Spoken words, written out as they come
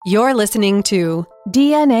You're listening to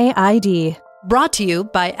DNA ID, brought to you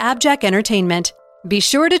by Abject Entertainment. Be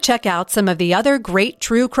sure to check out some of the other great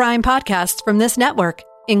true crime podcasts from this network,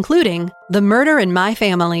 including The Murder in My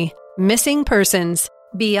Family, Missing Persons,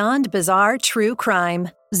 Beyond Bizarre True Crime,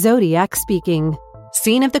 Zodiac Speaking,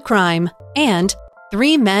 Scene of the Crime, and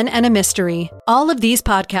 3 Men and a Mystery. All of these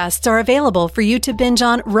podcasts are available for you to binge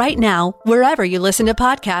on right now, wherever you listen to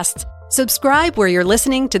podcasts. Subscribe where you're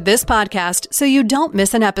listening to this podcast so you don't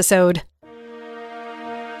miss an episode.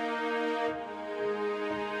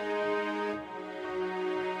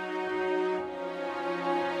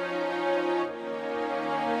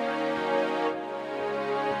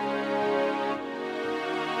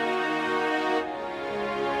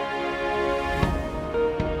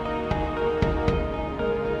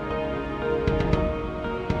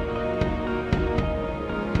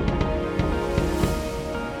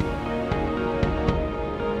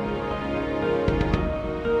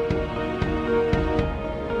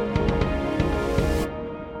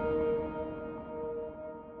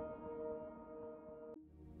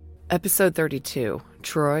 Episode 32,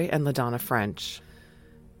 Troy and LaDonna French.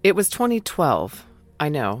 It was 2012. I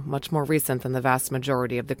know, much more recent than the vast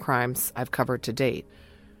majority of the crimes I've covered to date.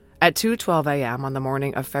 At 2:12 a.m. on the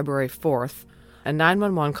morning of February 4th, a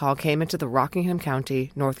 911 call came into the Rockingham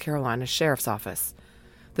County, North Carolina Sheriff's Office.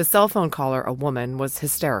 The cell phone caller, a woman, was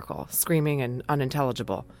hysterical, screaming and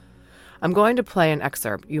unintelligible. I'm going to play an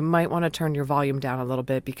excerpt. You might want to turn your volume down a little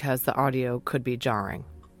bit because the audio could be jarring.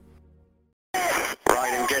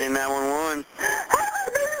 I'm getting 911.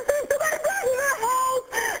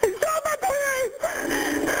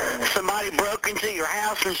 Somebody broke into your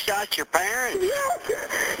house and shot your parents? Yes.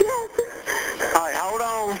 All right, hold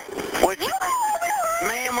on.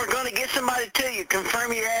 Ma'am, we're going to get somebody to you.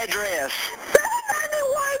 Confirm your address.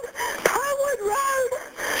 791 Pinewood Road.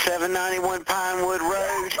 791 Pinewood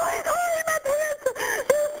Road. Please hurry, my parents.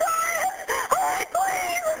 They're dying. Hurry,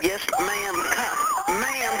 please. Yes, ma'am.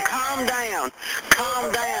 Ma'am, calm down.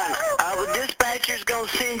 Calm down. The dispatcher's going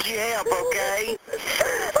to send you help, okay?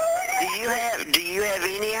 Do you have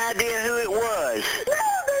any idea who it was? No,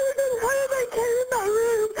 they came in my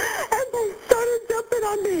room and they started jumping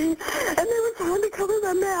on me and they were trying to cover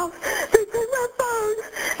my mouth. They took my phone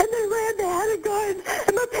and they ran. They had a gun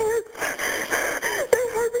and my parents, they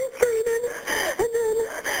heard me screaming and then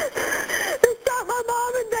they shot my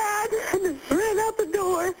mom and dad and they ran out the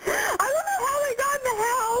door. I don't know how they got in the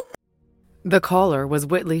house. The caller was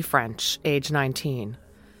Whitley French, age 19.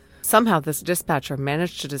 Somehow this dispatcher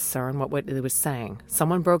managed to discern what Whitley was saying.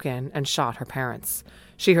 Someone broke in and shot her parents.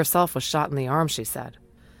 She herself was shot in the arm, she said.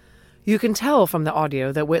 You can tell from the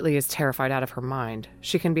audio that Whitley is terrified out of her mind.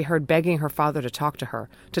 She can be heard begging her father to talk to her,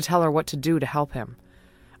 to tell her what to do to help him.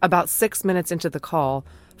 About 6 minutes into the call,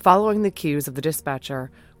 following the cues of the dispatcher,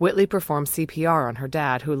 Whitley performed CPR on her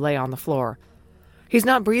dad, who lay on the floor. He's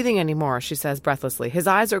not breathing anymore, she says breathlessly. His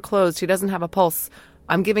eyes are closed. He doesn't have a pulse.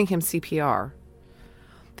 I'm giving him CPR.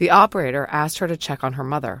 The operator asked her to check on her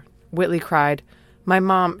mother. Whitley cried, My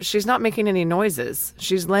mom, she's not making any noises.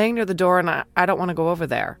 She's laying near the door and I don't want to go over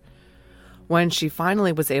there. When she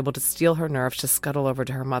finally was able to steel her nerves to scuttle over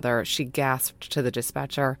to her mother, she gasped to the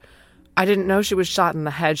dispatcher, I didn't know she was shot in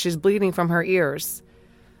the head. She's bleeding from her ears.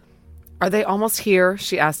 Are they almost here?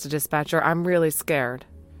 She asked the dispatcher. I'm really scared.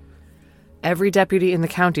 Every deputy in the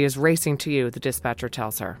county is racing to you, the dispatcher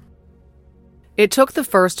tells her. It took the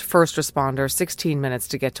first responder 16 minutes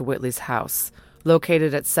to get to Whitley's house,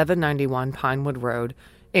 located at 791 Pinewood Road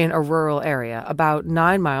in a rural area about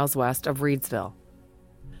 9 miles west of Reedsville.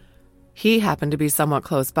 He happened to be somewhat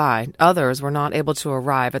close by. Others were not able to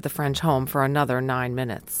arrive at the French home for another 9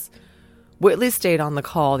 minutes. Whitley stayed on the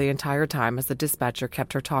call the entire time as the dispatcher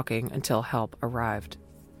kept her talking until help arrived.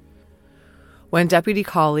 When Deputy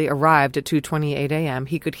Cawley arrived at 2:28 a.m.,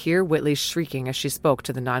 he could hear Whitley shrieking as she spoke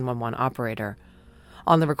to the 911 operator.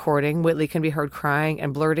 On the recording, Whitley can be heard crying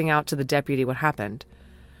and blurting out to the deputy what happened.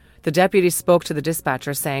 The deputy spoke to the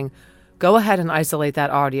dispatcher saying, Go ahead and isolate that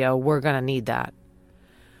audio. We're going to need that.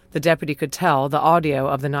 The deputy could tell the audio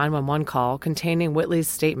of the 911 call containing Whitley's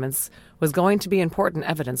statements was going to be important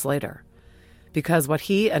evidence later, because what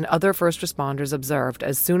he and other first responders observed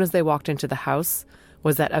as soon as they walked into the house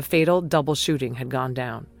was that a fatal double shooting had gone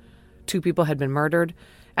down. 2 people had been murdered,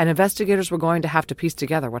 and investigators were going to have to piece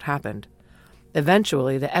together what happened.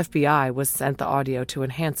 Eventually, the FBI was sent the audio to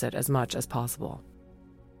enhance it as much as possible.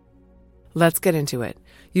 Let's get into it.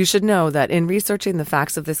 You should know that in researching the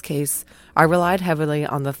facts of this case, I relied heavily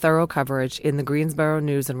on the thorough coverage in the Greensboro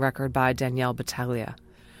News and Record by Danielle Battaglia.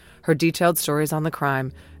 Her detailed stories on the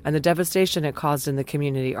crime and the devastation it caused in the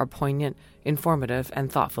community are poignant, informative,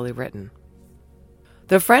 and thoughtfully written.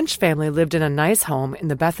 The French family lived in a nice home in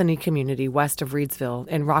the Bethany community west of Reidsville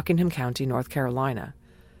in Rockingham County, North Carolina.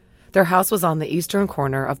 Their house was on the eastern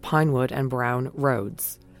corner of Pinewood and Brown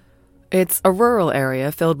Roads. It's a rural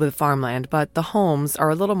area filled with farmland, but the homes are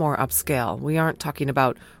a little more upscale. We aren't talking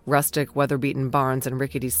about rustic, weather-beaten barns and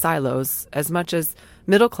rickety silos as much as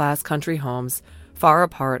middle-class country homes far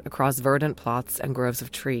apart across verdant plots and groves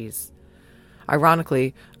of trees.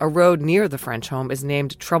 Ironically, a road near the French home is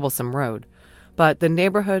named Troublesome Road, but the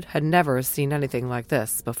neighborhood had never seen anything like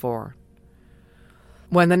this before.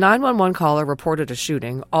 When the 911 caller reported a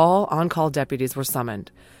shooting, all on-call deputies were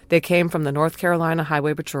summoned. They came from the North Carolina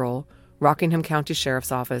Highway Patrol, Rockingham County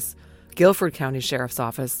Sheriff's Office, Guilford County Sheriff's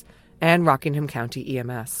Office, and Rockingham County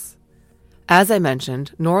EMS. As I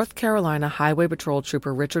mentioned, North Carolina Highway Patrol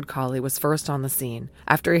Trooper Richard Colley was first on the scene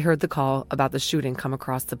after he heard the call about the shooting come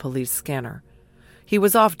across the police scanner. He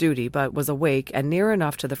was off duty but was awake and near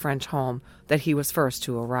enough to the French home that he was first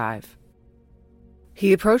to arrive.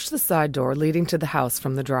 He approached the side door leading to the house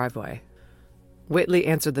from the driveway. Whitley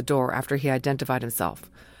answered the door after he identified himself.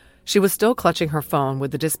 She was still clutching her phone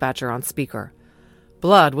with the dispatcher on speaker.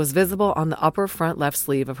 Blood was visible on the upper front left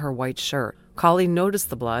sleeve of her white shirt. Colley noticed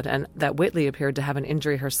the blood and that Whitley appeared to have an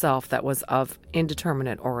injury herself that was of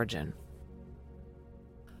indeterminate origin.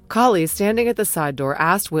 Colley, standing at the side door,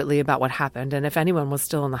 asked Whitley about what happened and if anyone was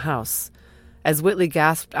still in the house. As Whitley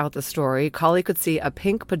gasped out the story, Colley could see a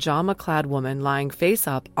pink pajama-clad woman lying face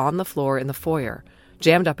up on the floor in the foyer,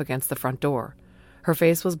 jammed up against the front door. Her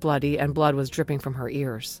face was bloody and blood was dripping from her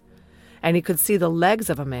ears. And he could see the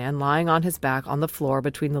legs of a man lying on his back on the floor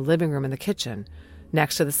between the living room and the kitchen,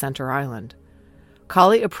 next to the center island.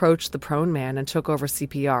 Colley approached the prone man and took over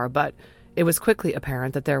CPR, but it was quickly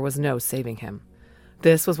apparent that there was no saving him.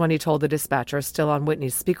 This was when he told the dispatcher, still on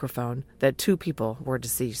Whitney's speakerphone, that 2 people were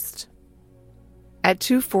deceased. At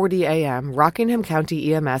 2:40 a.m., Rockingham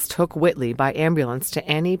County EMS took Whitley by ambulance to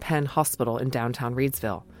Annie Penn Hospital in downtown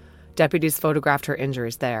Reidsville. Deputies photographed her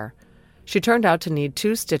injuries there. She turned out to need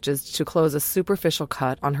 2 stitches to close a superficial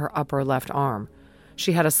cut on her upper left arm.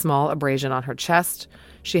 She had a small abrasion on her chest.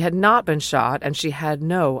 She had not been shot, and she had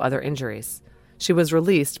no other injuries. She was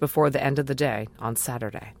released before the end of the day on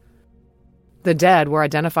Saturday. The dead were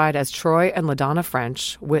identified as Troy and LaDonna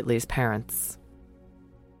French, Whitley's parents.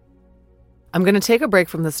 I'm going to take a break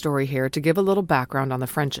from the story here to give a little background on the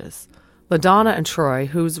Frenches. LaDonna and Troy,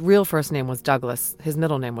 whose real first name was Douglas, his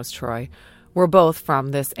middle name was Troy, were both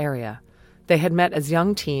from this area. They had met as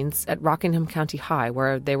young teens at Rockingham County High,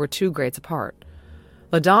 where they were 2 grades apart.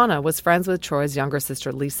 LaDonna was friends with Troy's younger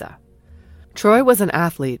sister, Lisa. Troy was an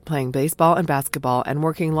athlete, playing baseball and basketball and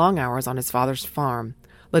working long hours on his father's farm.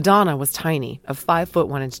 LaDonna was tiny, a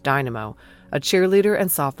 5'1" dynamo, a cheerleader and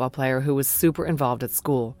softball player who was super involved at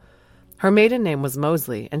school. Her maiden name was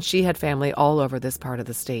Mosley, and she had family all over this part of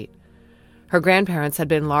the state. Her grandparents had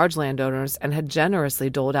been large landowners and had generously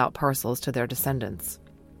doled out parcels to their descendants.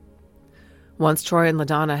 Once Troy and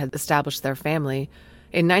LaDonna had established their family,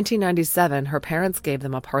 in 1997, her parents gave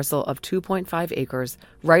them a parcel of 2.5 acres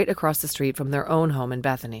right across the street from their own home in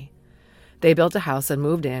Bethany. They built a house and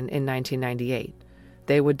moved in 1998.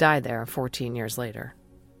 They would die there 14 years later.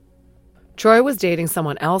 Troy was dating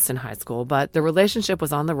someone else in high school, but the relationship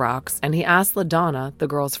was on the rocks, and he asked LaDonna, the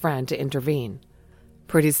girl's friend, to intervene.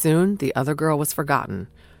 Pretty soon, the other girl was forgotten.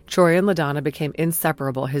 Troy and LaDonna became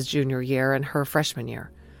inseparable his junior year and her freshman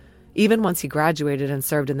year. Even once he graduated and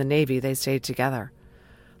served in the Navy, they stayed together.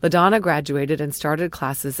 LaDonna graduated and started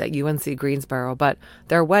classes at UNC Greensboro, but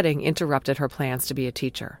their wedding interrupted her plans to be a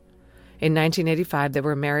teacher. In 1985, they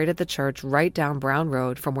were married at the church right down Brown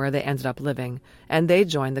Road from where they ended up living, and they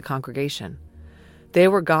joined the congregation. They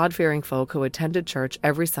were God-fearing folk who attended church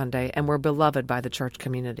every Sunday and were beloved by the church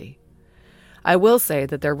community. I will say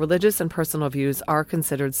that their religious and personal views are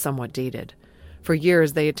considered somewhat dated. For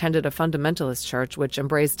years, they attended a fundamentalist church which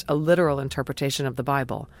embraced a literal interpretation of the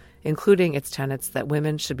Bible, including its tenets that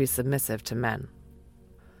women should be submissive to men.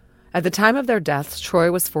 At the time of their deaths,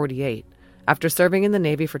 Troy was 48. After serving in the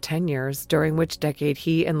Navy for 10 years, during which decade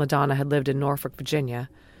he and LaDonna had lived in Norfolk, Virginia,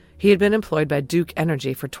 he had been employed by Duke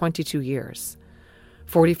Energy for 22 years.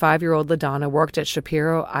 45-year-old LaDonna worked at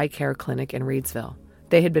Shapiro Eye Care Clinic in Reidsville.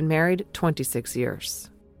 They had been married 26 years.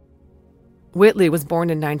 Whitley was born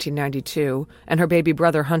in 1992, and her baby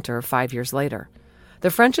brother Hunter 5 years later. The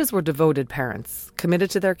Frenches were devoted parents, committed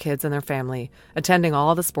to their kids and their family, attending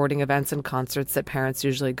all the sporting events and concerts that parents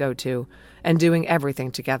usually go to, and doing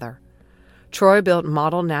everything together. Troy built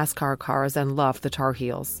model NASCAR cars and loved the Tar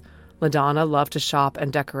Heels. LaDonna loved to shop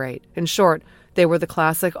and decorate. In short, they were the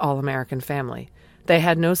classic all-American family. They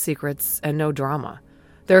had no secrets and no drama.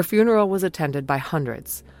 Their funeral was attended by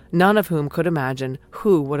hundreds. none of whom could imagine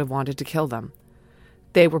who would have wanted to kill them.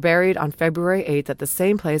 They were buried on February 8th at the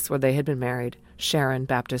same place where they had been married, Sharon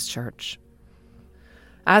Baptist Church.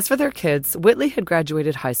 As for their kids, Whitley had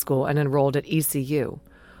graduated high school and enrolled at ECU.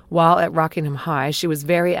 While at Rockingham High, she was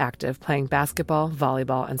very active, playing basketball,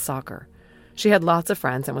 volleyball, and soccer. She had lots of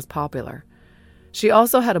friends and was popular. She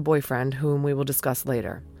also had a boyfriend, whom we will discuss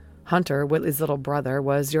later. Hunter, Whitley's little brother,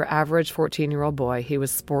 was your average 14-year-old boy. He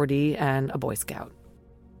was sporty and a Boy Scout.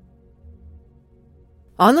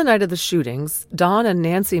 On the night of the shootings, Dawn and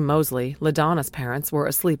Nancy Mosley, LaDonna's parents, were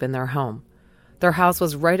asleep in their home. Their house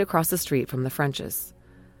was right across the street from the Frenches.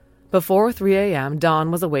 Before 3 a.m.,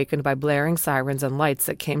 Dawn was awakened by blaring sirens and lights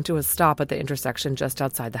that came to a stop at the intersection just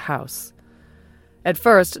outside the house. At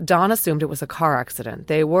first, Dawn assumed it was a car accident.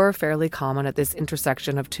 They were fairly common at this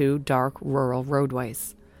intersection of two dark, rural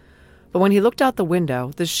roadways. But when he looked out the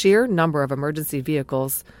window, the sheer number of emergency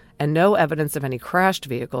vehicles and no evidence of any crashed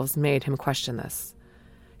vehicles made him question this.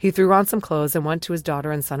 He threw on some clothes and went to his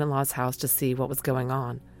daughter and son-in-law's house to see what was going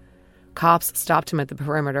on. Cops stopped him at the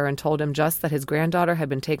perimeter and told him just that his granddaughter had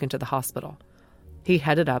been taken to the hospital. He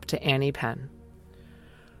headed up to Annie Penn.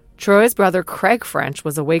 Troy's brother Craig French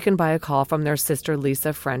was awakened by a call from their sister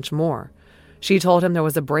Lisa French Moore. She told him there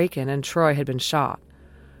was a break-in and Troy had been shot.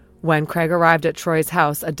 When Craig arrived at Troy's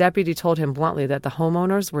house, a deputy told him bluntly that the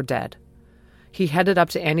homeowners were dead. He headed up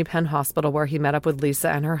to Annie Penn Hospital, where he met up with Lisa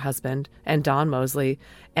and her husband, and Dawn Mosley,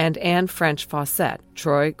 and Anne French Fawcett,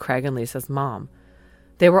 Troy, Craig, and Lisa's mom.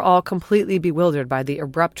 They were all completely bewildered by the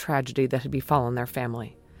abrupt tragedy that had befallen their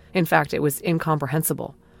family. In fact, it was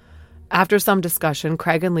incomprehensible. After some discussion,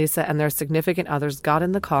 Craig and Lisa and their significant others got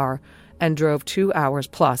in the car and drove 2 hours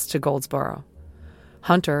plus to Goldsboro.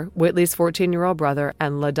 Hunter, Whitley's 14-year-old brother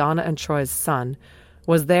and LaDonna and Troy's son,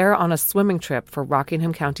 was there on a swimming trip for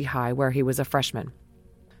Rockingham County High, where he was a freshman.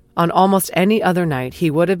 On almost any other night,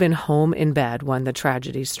 he would have been home in bed when the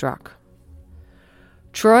tragedy struck.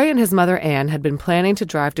 Troy and his mother Anne had been planning to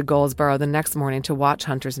drive to Goldsboro the next morning to watch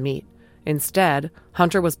Hunter's meet. Instead,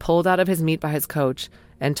 Hunter was pulled out of his meet by his coach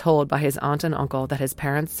and told by his aunt and uncle that his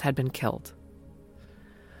parents had been killed.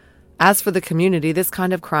 As for the community, this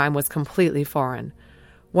kind of crime was completely foreign.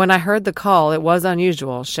 When I heard the call, it was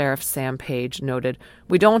unusual, Sheriff Sam Page noted.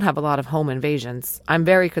 We don't have a lot of home invasions. I'm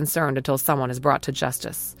very concerned until someone is brought to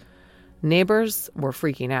justice. Neighbors were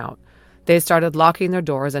freaking out. They started locking their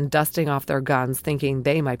doors and dusting off their guns, thinking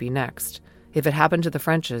they might be next. If it happened to the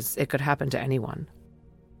Frenches, it could happen to anyone.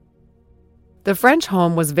 The French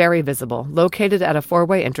home was very visible, located at a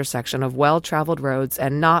four-way intersection of well-traveled roads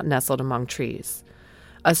and not nestled among trees.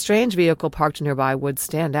 A strange vehicle parked nearby would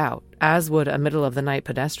stand out, as would a middle-of-the-night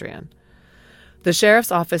pedestrian. The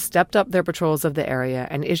sheriff's office stepped up their patrols of the area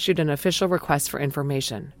and issued an official request for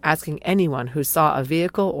information, asking anyone who saw a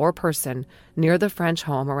vehicle or person near the French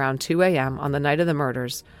home around 2 a.m. on the night of the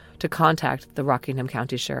murders to contact the Rockingham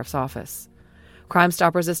County Sheriff's Office. Crime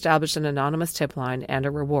Stoppers established an anonymous tip line and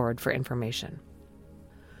a reward for information.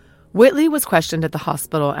 Whitley was questioned at the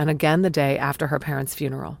hospital and again the day after her parents'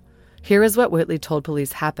 funeral. Here is what Whitley told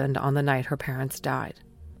police happened on the night her parents died.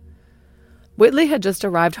 Whitley had just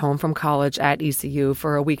arrived home from college at ECU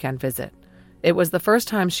for a weekend visit. It was the first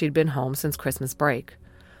time she'd been home since Christmas break.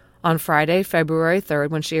 On Friday, February 3rd,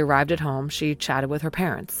 when she arrived at home, she chatted with her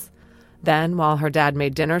parents. Then, while her dad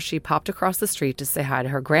made dinner, she popped across the street to say hi to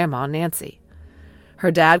her grandma, Nancy.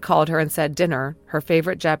 Her dad called her and said dinner, her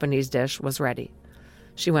favorite Japanese dish, was ready.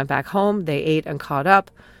 She went back home, they ate and caught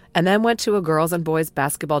up, and then went to a girls' and boys'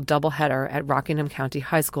 basketball doubleheader at Rockingham County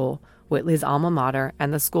High School, Whitley's alma mater,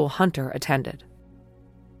 and the school Hunter attended.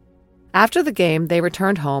 After the game, they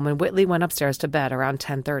returned home and Whitley went upstairs to bed around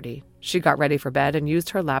 10:30. She got ready for bed and used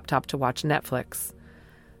her laptop to watch Netflix.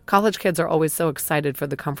 College kids are always so excited for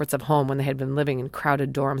the comforts of home when they had been living in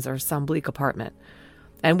crowded dorms or some bleak apartment.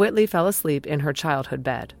 And Whitley fell asleep in her childhood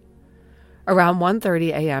bed. Around 1:30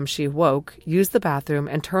 a.m. she woke, used the bathroom,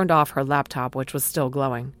 and turned off her laptop, which was still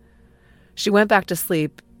glowing. She went back to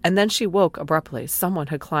sleep, and then she woke abruptly. Someone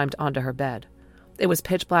had climbed onto her bed. It was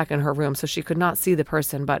pitch black in her room, so she could not see the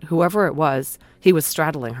person, but whoever it was, he was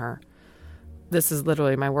straddling her. This is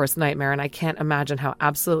literally my worst nightmare, and I can't imagine how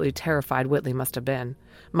absolutely terrified Whitley must have been.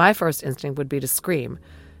 My first instinct would be to scream,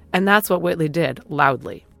 and that's what Whitley did,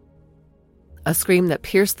 loudly. A scream that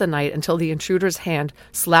pierced the night until the intruder's hand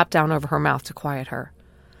slapped down over her mouth to quiet her.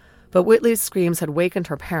 But Whitley's screams had wakened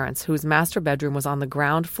her parents, whose master bedroom was on the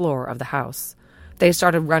ground floor of the house. They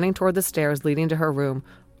started running toward the stairs leading to her room,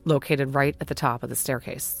 located right at the top of the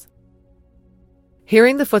staircase.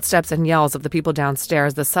 Hearing the footsteps and yells of the people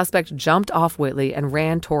downstairs, the suspect jumped off Whitley and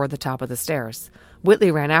ran toward the top of the stairs.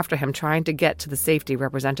 Whitley ran after him, trying to get to the safety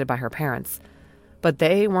represented by her parents. but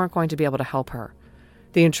they weren't going to be able to help her.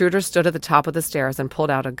 The intruder stood at the top of the stairs and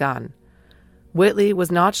pulled out a gun. Whitley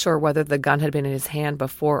was not sure whether the gun had been in his hand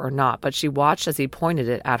before or not, but she watched as he pointed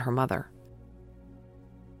it at her mother.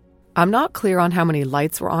 I'm not clear on how many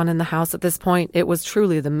lights were on in the house at this point. It was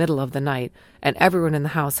truly the middle of the night, and everyone in the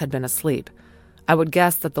house had been asleep. I would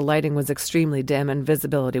guess that the lighting was extremely dim and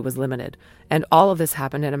visibility was limited, and all of this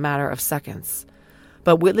happened in a matter of seconds.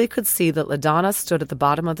 But Whitley could see that LaDonna stood at the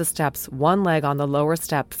bottom of the steps, one leg on the lower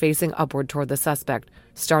step facing upward toward the suspect,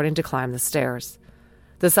 starting to climb the stairs.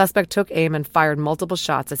 The suspect took aim and fired multiple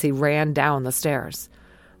shots as he ran down the stairs.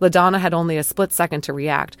 LaDonna had only a split second to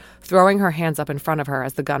react, throwing her hands up in front of her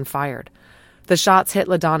as the gun fired. The shots hit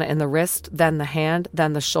LaDonna in the wrist, then the hand,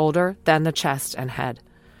 then the shoulder, then the chest and head.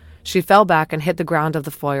 She fell back and hit the ground of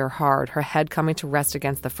the foyer hard, her head coming to rest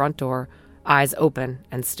against the front door, eyes open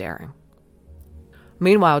and staring.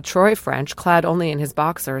 Meanwhile, Troy French, clad only in his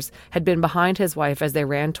boxers, had been behind his wife as they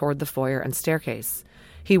ran toward the foyer and staircase.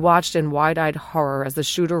 He watched in wide-eyed horror as the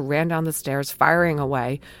shooter ran down the stairs, firing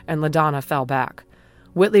away, and LaDonna fell back.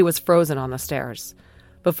 Whitley was frozen on the stairs.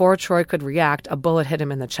 Before Troy could react, a bullet hit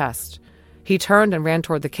him in the chest. He turned and ran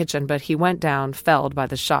toward the kitchen, but he went down, felled by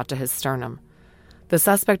the shot to his sternum. The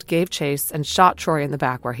suspect gave chase and shot Troy in the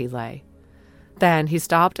back where he lay. Then he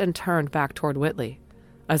stopped and turned back toward Whitley.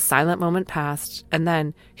 A silent moment passed, and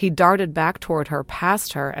then he darted back toward her,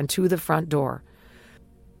 past her, and to the front door.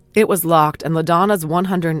 It was locked, and LaDonna's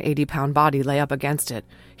 180-pound body lay up against it.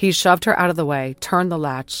 He shoved her out of the way, turned the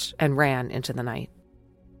latch, and ran into the night.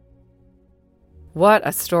 What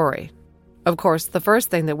a story. Of course, the first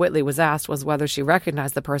thing that Whitley was asked was whether she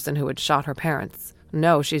recognized the person who had shot her parents.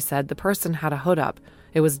 No, she said, the person had a hood up.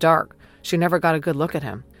 It was dark. She never got a good look at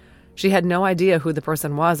him. She had no idea who the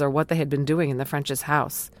person was or what they had been doing in the French's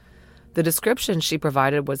house. The description she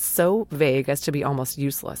provided was so vague as to be almost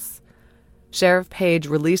useless. Sheriff Page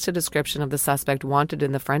released a description of the suspect wanted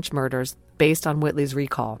in the French murders based on Whitley's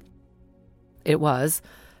recall. It was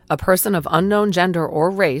a person of unknown gender or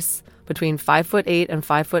race, between 5'8" and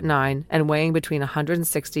 5'9", and weighing between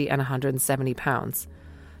 160 and 170 pounds.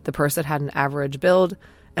 The person had an average build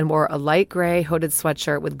and wore a light gray hooded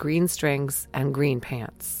sweatshirt with green strings and green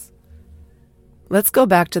pants. Let's go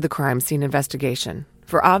back to the crime scene investigation.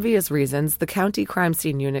 For obvious reasons, the county crime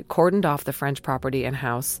scene unit cordoned off the French property and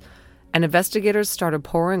house, and investigators started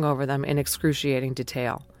poring over them in excruciating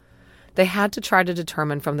detail. They had to try to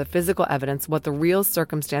determine from the physical evidence what the real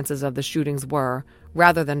circumstances of the shootings were,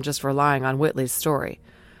 rather than just relying on Whitley's story.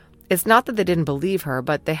 It's not that they didn't believe her,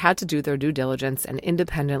 but they had to do their due diligence and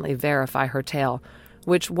independently verify her tale,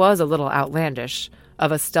 which was a little outlandish,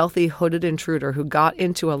 of a stealthy hooded intruder who got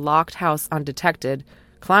into a locked house undetected,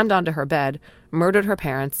 climbed onto her bed, murdered her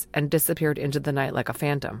parents, and disappeared into the night like a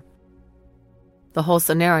phantom. The whole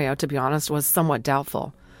scenario, to be honest, was somewhat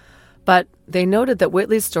doubtful. But they noted that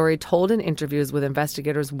Whitley's story told in interviews with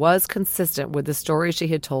investigators was consistent with the story she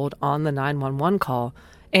had told on the 911 call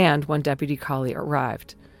and when Deputy Colley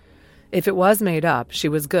arrived. If it was made up, she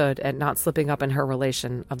was good at not slipping up in her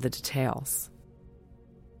relation of the details.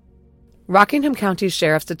 Rockingham County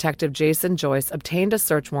Sheriff's Detective Jason Joyce obtained a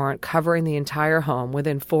search warrant covering the entire home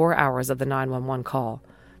within 4 hours of the 911 call.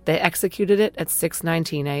 They executed it at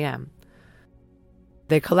 6:19 a.m.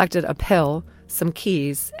 They collected a pill, some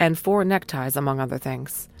keys, and 4 neckties, among other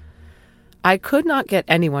things. I could not get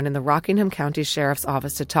anyone in the Rockingham County Sheriff's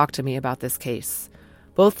Office to talk to me about this case.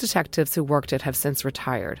 Both detectives who worked it have since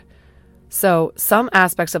retired. So, some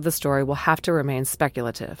aspects of the story will have to remain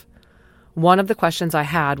speculative. One of the questions I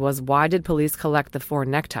had was, why did police collect the 4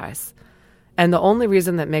 neckties? And the only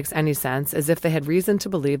reason that makes any sense is if they had reason to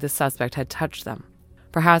believe the suspect had touched them.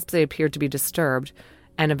 Perhaps they appeared to be disturbed,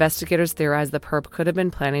 and investigators theorized the perp could have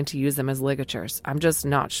been planning to use them as ligatures. I'm just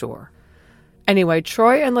not sure. Anyway,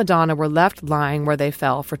 Troy and LaDonna were left lying where they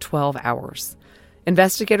fell for 12 hours.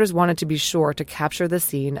 Investigators wanted to be sure to capture the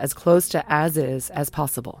scene as close to as-is as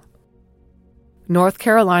possible. North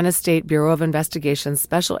Carolina State Bureau of Investigation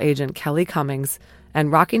Special Agent Kelly Cummings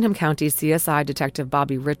and Rockingham County CSI Detective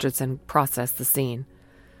Bobby Richardson processed the scene.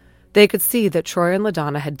 They could see that Troy and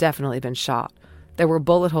LaDonna had definitely been shot. There were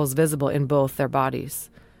bullet holes visible in both their bodies.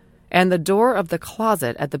 And the door of the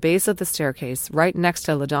closet at the base of the staircase, right next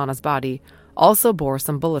to LaDonna's body, also bore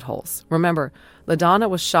some bullet holes. Remember, LaDonna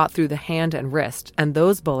was shot through the hand and wrist, and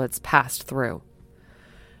those bullets passed through.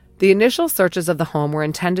 The initial searches of the home were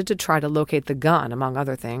intended to try to locate the gun, among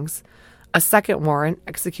other things. A second warrant,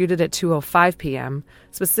 executed at 2:05 p.m.,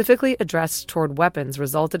 specifically addressed toward weapons,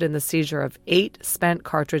 resulted in the seizure of 8 spent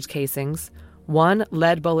cartridge casings, 1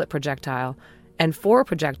 lead bullet projectile, and 4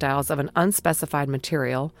 projectiles of an unspecified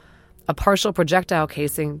material, a partial projectile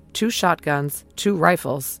casing, 2 shotguns, 2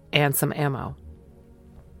 rifles, and some ammo.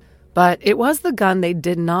 But it was the gun they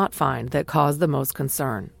did not find that caused the most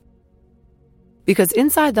concern. Because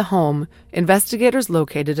inside the home, investigators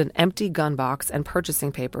located an empty gun box and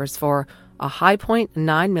purchasing papers for a Hi-Point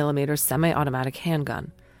 9mm semi-automatic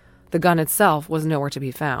handgun. The gun itself was nowhere to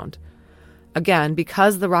be found. Again,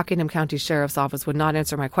 because the Rockingham County Sheriff's Office would not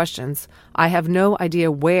answer my questions, I have no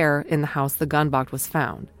idea where in the house the gun box was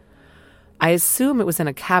found. I assume it was in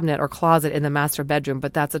a cabinet or closet in the master bedroom,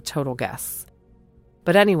 but that's a total guess.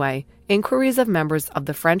 But anyway, inquiries of members of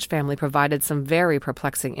the French family provided some very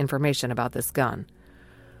perplexing information about this gun.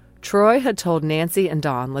 Troy had told Nancy and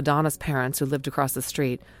Dawn, LaDonna's parents who lived across the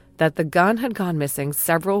street, that the gun had gone missing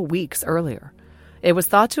several weeks earlier. It was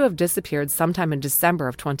thought to have disappeared sometime in December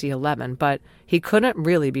of 2011, but he couldn't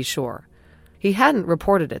really be sure. He hadn't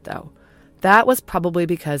reported it, though. That was probably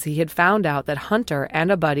because he had found out that Hunter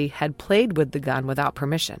and a buddy had played with the gun without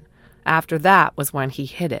permission. After that was when he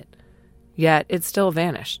hid it. Yet it still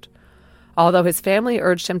vanished. Although his family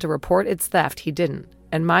urged him to report its theft, he didn't,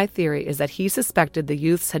 and my theory is that he suspected the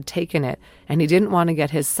youths had taken it and he didn't want to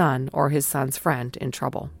get his son or his son's friend in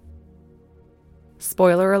trouble.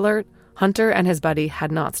 Spoiler alert, Hunter and his buddy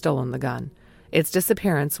had not stolen the gun. Its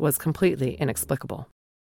disappearance was completely inexplicable.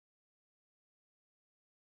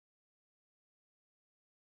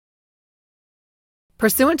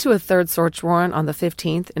 Pursuant to a third search warrant on the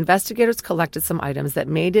 15th, investigators collected some items that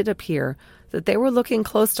made it appear that they were looking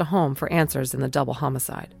close to home for answers in the double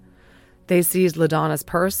homicide. They seized LaDonna's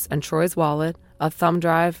purse and Troy's wallet, a thumb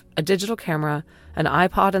drive, a digital camera, an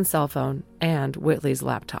iPod and cell phone, and Whitley's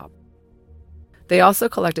laptop. They also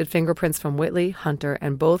collected fingerprints from Whitley, Hunter,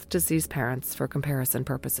 and both deceased parents for comparison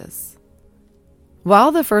purposes.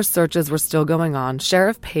 While the first searches were still going on,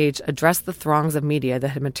 Sheriff Page addressed the throngs of media that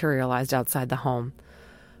had materialized outside the home.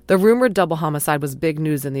 The rumored double homicide was big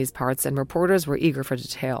news in these parts, and reporters were eager for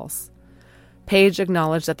details. Page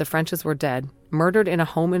acknowledged that the Frenches were dead, murdered in a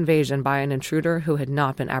home invasion by an intruder who had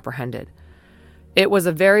not been apprehended. "It was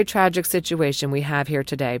a very tragic situation we have here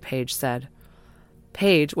today," Page said.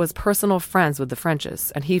 Page was personal friends with the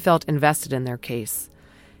Frenches, and he felt invested in their case.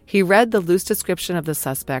 He read the loose description of the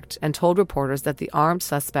suspect and told reporters that the armed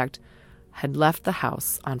suspect had left the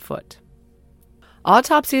house on foot.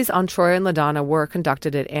 Autopsies on Troy and LaDonna were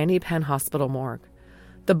conducted at Annie Penn Hospital morgue.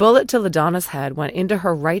 The bullet to LaDonna's head went into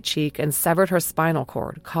her right cheek and severed her spinal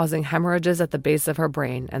cord, causing hemorrhages at the base of her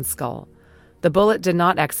brain and skull. The bullet did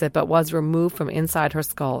not exit but was removed from inside her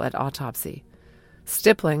skull at autopsy.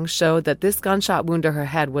 Stippling showed that this gunshot wound to her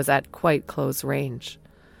head was at quite close range.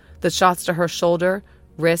 The shots to her shoulder,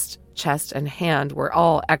 wrist, chest, and hand were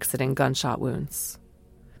all exiting gunshot wounds.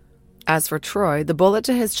 As for Troy, the bullet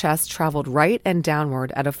to his chest traveled right and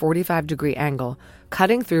downward at a 45-degree angle,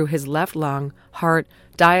 cutting through his left lung, heart,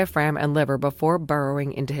 diaphragm, and liver before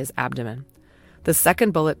burrowing into his abdomen. The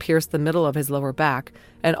second bullet pierced the middle of his lower back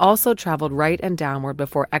and also traveled right and downward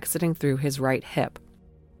before exiting through his right hip.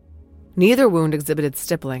 Neither wound exhibited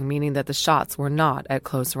stippling, meaning that the shots were not at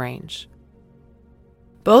close range.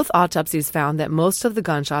 Both autopsies found that most of the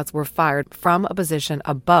gunshots were fired from a position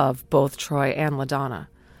above both Troy and LaDonna.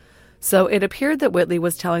 So it appeared that Whitley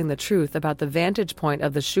was telling the truth about the vantage point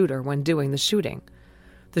of the shooter when doing the shooting.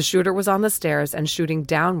 The shooter was on the stairs and shooting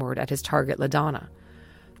downward at his target, LaDonna.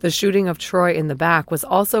 The shooting of Troy in the back was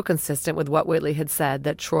also consistent with what Whitley had said,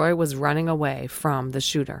 that Troy was running away from the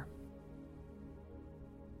shooter.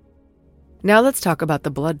 Now let's talk about the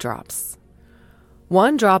blood drops.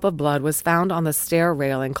 One drop of blood was found on the stair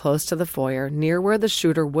railing close to the foyer, near where the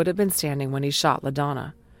shooter would have been standing when he shot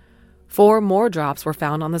LaDonna. 4 more drops were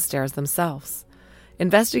found on the stairs themselves.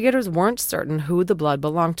 Investigators weren't certain who the blood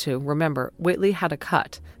belonged to. Remember, Whitley had a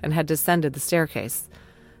cut and had descended the staircase.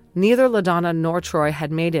 Neither LaDonna nor Troy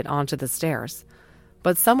had made it onto the stairs.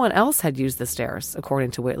 But someone else had used the stairs,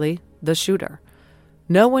 according to Whitley, the shooter.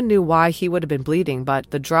 No one knew why he would have been bleeding,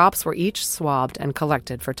 but the drops were each swabbed and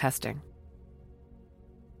collected for testing.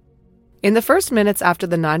 In the first minutes after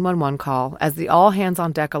the 911 call, as the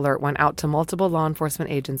all-hands-on-deck alert went out to multiple law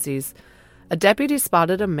enforcement agencies, a deputy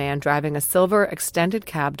spotted a man driving a silver extended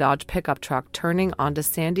cab Dodge pickup truck turning onto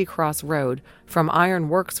Sandy Cross Road from Iron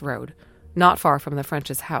Works Road, not far from the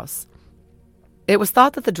French's house. It was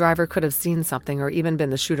thought that the driver could have seen something or even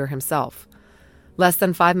been the shooter himself. Less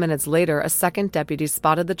than 5 minutes later, a second deputy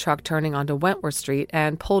spotted the truck turning onto Wentworth Street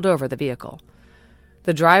and pulled over the vehicle.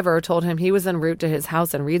 The driver told him he was en route to his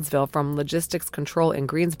house in Reedsville from Logistics Control in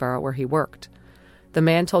Greensboro, where he worked. The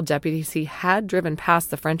man told deputies he had driven past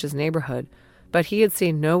the French's neighborhood, but he had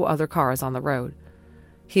seen no other cars on the road.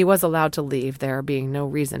 He was allowed to leave, there being no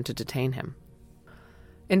reason to detain him.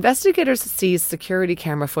 Investigators seized security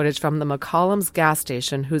camera footage from the McCollum's gas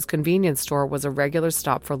station, whose convenience store was a regular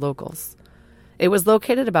stop for locals. It was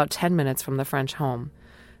located about 10 minutes from the French home.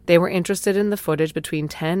 They were interested in the footage between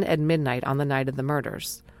 10 and midnight on the night of the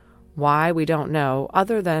murders. Why, we don't know,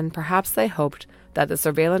 other than perhaps they hoped that the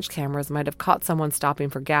surveillance cameras might have caught someone stopping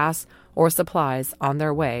for gas or supplies on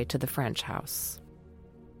their way to the French house.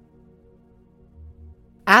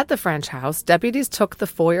 At the French house, deputies took the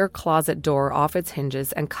foyer closet door off its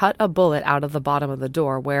hinges and cut a bullet out of the bottom of the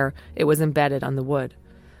door where it was embedded on the wood.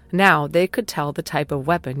 Now they could tell the type of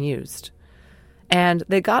weapon used. And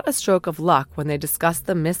they got a stroke of luck when they discussed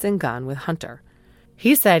the missing gun with Hunter.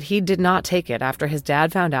 He said he did not take it after his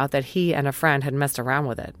dad found out that he and a friend had messed around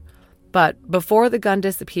with it. But before the gun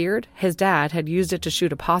disappeared, his dad had used it to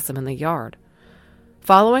shoot a possum in the yard.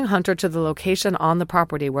 Following Hunter to the location on the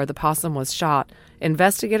property where the possum was shot,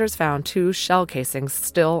 investigators found 2 shell casings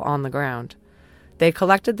still on the ground. They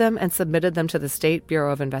collected them and submitted them to the State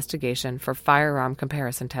Bureau of Investigation for firearm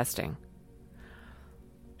comparison testing.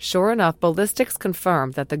 Sure enough, ballistics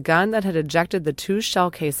confirmed that the gun that had ejected the 2 shell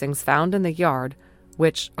casings found in the yard,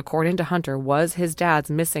 which, according to Hunter, was his dad's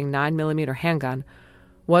missing 9mm handgun,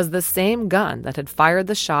 was the same gun that had fired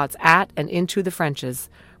the shots at and into the Frenches,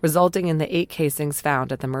 resulting in the 8 casings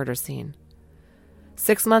found at the murder scene.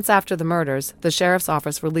 6 months after the murders, the sheriff's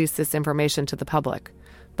office released this information to the public,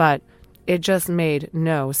 but it just made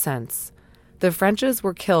no sense. The Frenches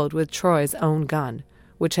were killed with Troy's own gun,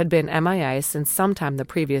 which had been MIA since sometime the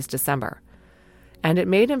previous December. And it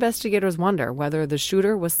made investigators wonder whether the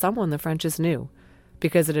shooter was someone the Frenches knew,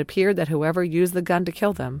 because it appeared that whoever used the gun to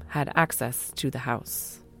kill them had access to the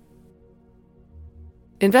house.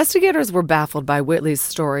 Investigators were baffled by Whitley's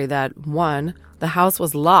story that, 1, the house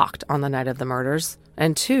was locked on the night of the murders,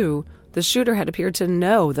 and 2, the shooter had appeared to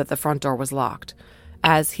know that the front door was locked,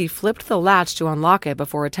 as he flipped the latch to unlock it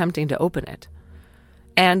before attempting to open it.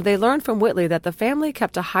 And they learned from Whitley that the family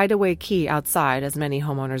kept a hideaway key outside, as many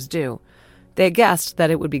homeowners do. They guessed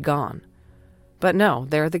that it would be gone. But no,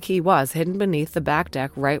 there the key was, hidden beneath the back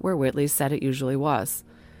deck right where Whitley said it usually was.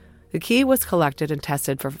 The key was collected and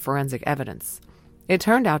tested for forensic evidence. It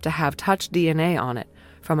turned out to have touch DNA on it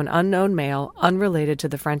from an unknown male unrelated to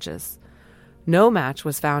the Frenches. No match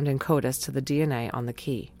was found in CODIS to the DNA on the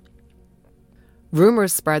key.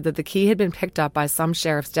 Rumors spread that the key had been picked up by some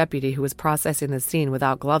sheriff's deputy who was processing the scene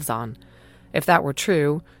without gloves on. If that were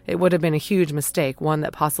true, it would have been a huge mistake, one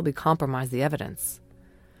that possibly compromised the evidence.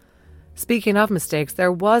 Speaking of mistakes,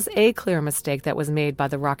 there was a clear mistake that was made by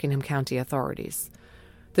the Rockingham County authorities.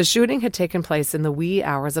 The shooting had taken place in the wee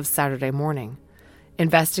hours of Saturday morning.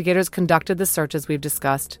 Investigators conducted the searches we've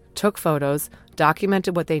discussed, took photos,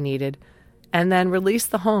 documented what they needed, and then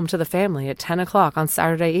released the home to the family at 10 o'clock on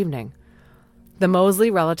Saturday evening. The Mosley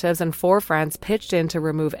relatives and 4 friends pitched in to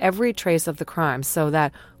remove every trace of the crime so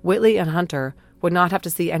that Whitley and Hunter would not have to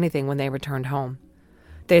see anything when they returned home.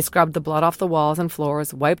 They scrubbed the blood off the walls and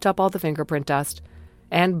floors, wiped up all the fingerprint dust,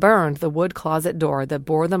 and burned the wood closet door that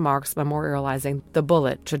bore the marks memorializing the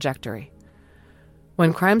bullet trajectory.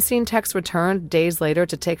 When crime scene techs returned days later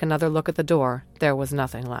to take another look at the door, there was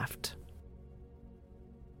nothing left.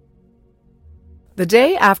 The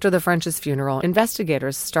day after the French's funeral,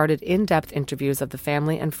 investigators started in-depth interviews of the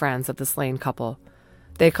family and friends of the slain couple.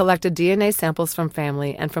 They collected DNA samples from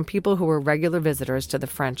family and from people who were regular visitors to the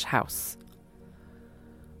French house.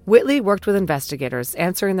 Whitley worked with investigators,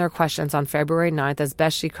 answering their questions on February 9th as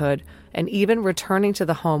best she could, and even returning to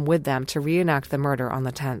the home with them to reenact the murder on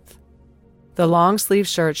the 10th. The long-sleeve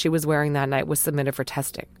shirt she was wearing that night was submitted for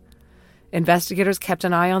testing. Investigators kept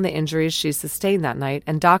an eye on the injuries she sustained that night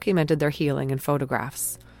and documented their healing in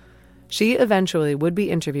photographs. She eventually would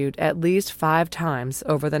be interviewed at least 5 times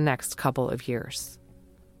over the next couple of years.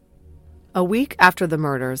 A week after the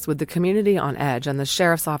murders, with the community on edge and the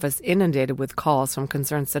sheriff's office inundated with calls from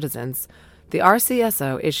concerned citizens, the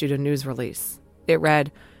RCSO issued a news release. It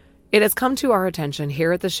read, "It has come to our attention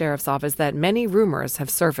here at the sheriff's office that many rumors have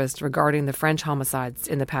surfaced regarding the French homicides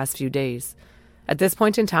in the past few days. At this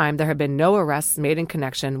point in time, there have been no arrests made in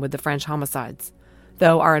connection with the French homicides,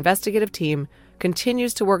 though our investigative team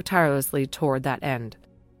continues to work tirelessly toward that end.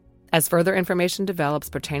 As further information develops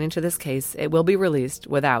pertaining to this case, it will be released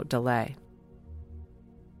without delay."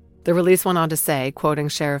 The release went on to say, quoting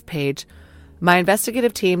Sheriff Page, "My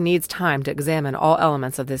investigative team needs time to examine all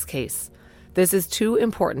elements of this case. This is too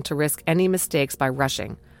important to risk any mistakes by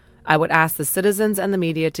rushing. I would ask the citizens and the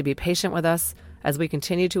media to be patient with us as we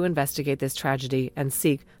continue to investigate this tragedy and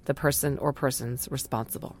seek the person or persons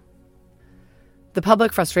responsible." The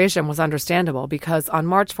public frustration was understandable because on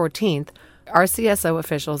March 14th, RCSO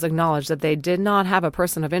officials acknowledged that they did not have a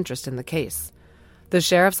person of interest in the case. The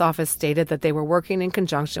sheriff's office stated that they were working in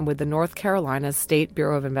conjunction with the North Carolina State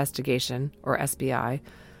Bureau of Investigation, or SBI,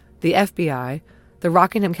 the FBI, the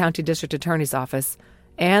Rockingham County District Attorney's Office,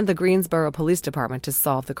 and the Greensboro Police Department to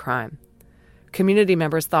solve the crime. Community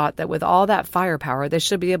members thought that with all that firepower, they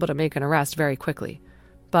should be able to make an arrest very quickly.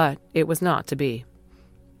 But it was not to be.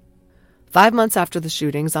 5 months after the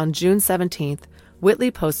shootings, on June 17th, Whitley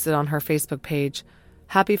posted on her Facebook page,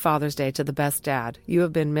 "Happy Father's Day to the best dad. You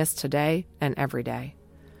have been missed today and every day."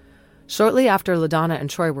 Shortly after LaDonna and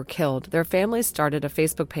Troy were killed, their families started a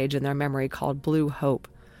Facebook page in their memory called Blue Hope.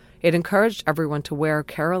 It encouraged everyone to wear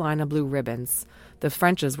Carolina blue ribbons — the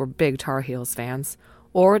Frenches were big Tar Heels fans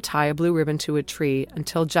 — or tie a blue ribbon to a tree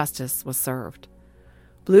until justice was served.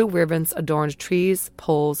 Blue ribbons adorned trees,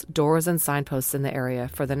 poles, doors, and signposts in the area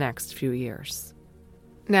for the next few years.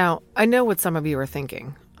 Now, I know what some of you are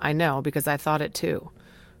thinking. I know because I thought it too.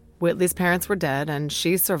 Whitley's parents were dead, and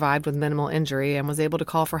she survived with minimal injury and was able to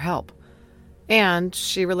call for help. And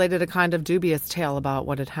she related a kind of dubious tale about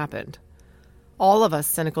what had happened. All of us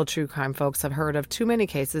cynical true crime folks have heard of too many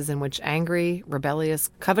cases in which angry, rebellious,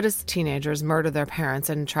 covetous teenagers murder their parents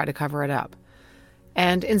and try to cover it up.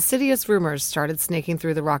 And insidious rumors started snaking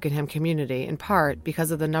through the Rockingham community, in part because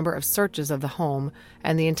of the number of searches of the home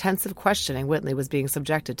and the intensive questioning Whitley was being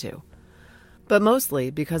subjected to. But mostly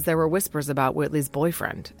because there were whispers about Whitley's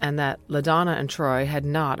boyfriend and that LaDonna and Troy had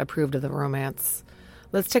not approved of the romance.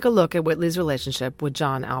 Let's take a look at Whitley's relationship with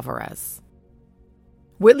John Alvarez.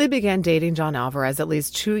 Whitley began dating John Alvarez at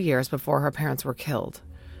least 2 years before her parents were killed.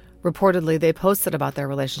 Reportedly, they posted about their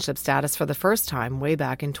relationship status for the first time way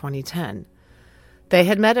back in 2010. They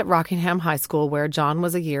had met at Rockingham High School, where John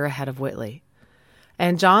was a year ahead of Whitley.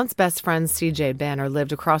 And John's best friend, C.J. Banner,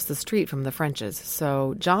 lived across the street from the Frenches,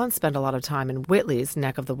 so John spent a lot of time in Whitley's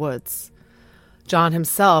neck of the woods. John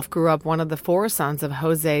himself grew up one of the 4 sons of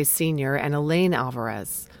Jose Sr. and Elaine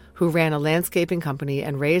Alvarez, who ran a landscaping company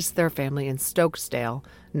and raised their family in Stokesdale,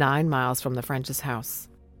 9 miles from the French's house.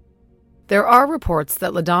 There are reports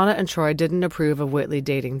that LaDonna and Troy didn't approve of Whitley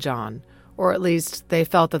dating John, or at least they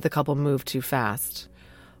felt that the couple moved too fast.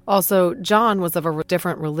 Also, John was of a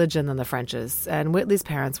different religion than the Frenches, and Whitley's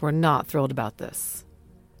parents were not thrilled about this.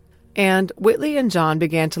 And Whitley and John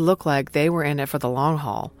began to look like they were in it for the long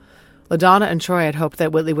haul. LaDonna and Troy had hoped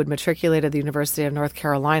that Whitley would matriculate at the University of North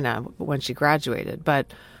Carolina when she graduated,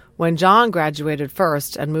 but when John graduated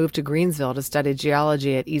first and moved to Greensville to study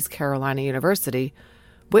geology at East Carolina University,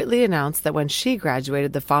 Whitley announced that when she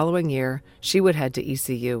graduated the following year, she would head to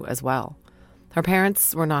ECU as well. Her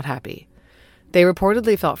parents were not happy. They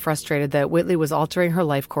reportedly felt frustrated that Whitley was altering her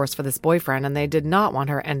life course for this boyfriend, and they did not want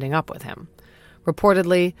her ending up with him.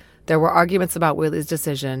 Reportedly, there were arguments about Whitley's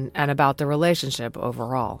decision and about the relationship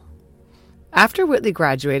overall. After Whitley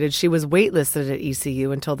graduated, she was waitlisted at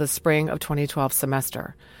ECU until the spring of 2012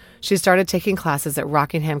 semester. She started taking classes at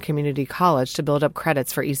Rockingham Community College to build up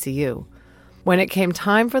credits for ECU. When it came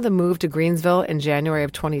time for the move to Greensville in January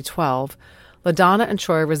of 2012, LaDonna and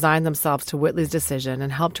Troy resigned themselves to Whitley's decision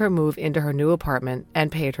and helped her move into her new apartment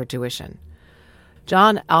and paid her tuition.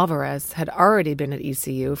 John Alvarez had already been at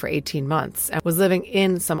ECU for 18 months and was living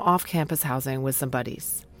in some off-campus housing with some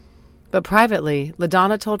buddies. But privately,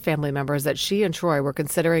 LaDonna told family members that she and Troy were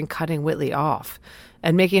considering cutting Whitley off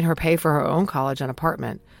and making her pay for her own college and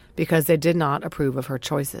apartment because they did not approve of her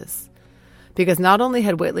choices. Because not only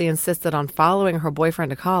had Whitley insisted on following her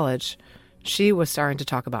boyfriend to college, she was starting to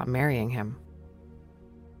talk about marrying him.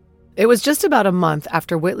 It was just about a month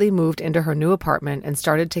after Whitley moved into her new apartment and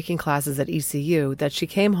started taking classes at ECU that she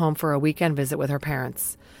came home for a weekend visit with her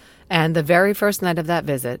parents. And the very first night of that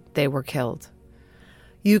visit, they were killed.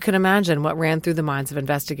 You can imagine what ran through the minds of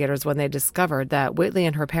investigators when they discovered that Whitley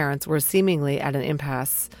and her parents were seemingly at an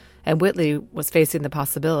impasse, and Whitley was facing the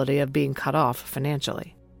possibility of being cut off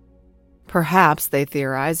financially. Perhaps, they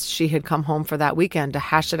theorized, she had come home for that weekend to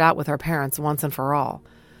hash it out with her parents once and for all.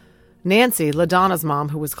 Nancy, LaDonna's mom,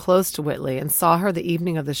 who was close to Whitley and saw her the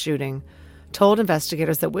evening of the shooting, told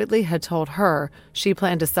investigators that Whitley had told her she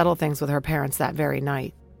planned to settle things with her parents that very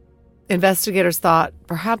night. Investigators thought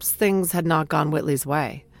perhaps things had not gone Whitley's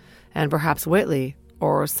way, and perhaps Whitley,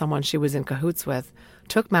 or someone she was in cahoots with,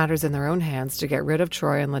 took matters in their own hands to get rid of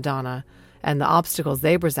Troy and LaDonna and the obstacles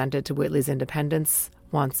they presented to Whitley's independence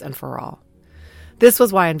once and for all. This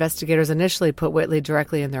was why investigators initially put Whitley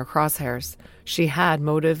directly in their crosshairs. She had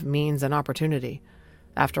motive, means, and opportunity.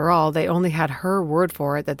 After all, they only had her word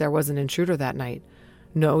for it that there was an intruder that night.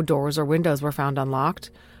 No doors or windows were found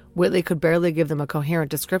unlocked. Whitley could barely give them a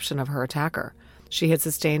coherent description of her attacker. She had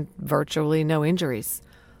sustained virtually no injuries.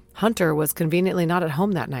 Hunter was conveniently not at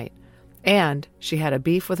home that night. And she had a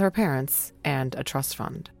beef with her parents and a trust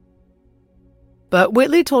fund. But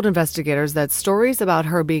Whitley told investigators that stories about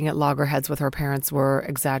her being at loggerheads with her parents were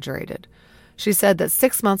exaggerated. She said that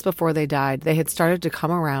 6 months before they died, they had started to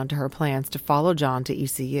come around to her plans to follow John to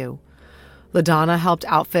ECU. LaDonna helped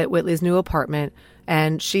outfit Whitley's new apartment,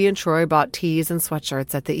 and she and Troy bought tees and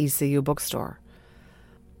sweatshirts at the ECU bookstore.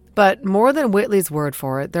 But more than Whitley's word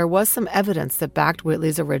for it, there was some evidence that backed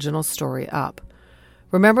Whitley's original story up.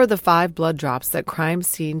 Remember the 5 blood drops that crime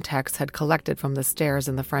scene techs had collected from the stairs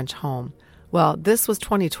in the French home? Well, this was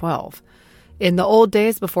 2012. In the old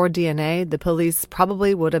days before DNA, the police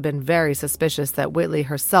probably would have been very suspicious that Whitley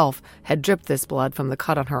herself had dripped this blood from the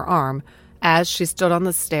cut on her arm as she stood on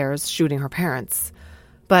the stairs shooting her parents.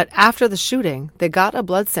 But after the shooting, they got a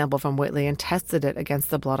blood sample from Whitley and tested it against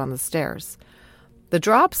the blood on the stairs. The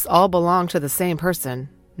drops all belonged to the same person,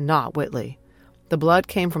 not Whitley. The blood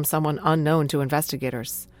came from someone unknown to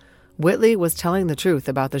investigators. Whitley was telling the truth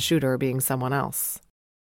about the shooter being someone else.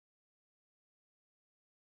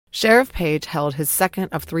 Sheriff Page held his second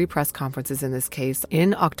of 3 press conferences in this case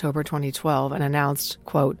in October 2012 and announced,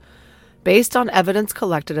 quote, "Based on evidence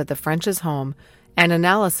collected at the French's home and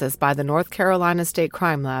analysis by the North Carolina State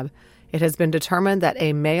Crime Lab, it has been determined that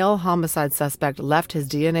a male homicide suspect left his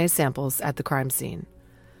DNA samples at the crime scene."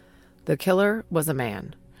 The killer was a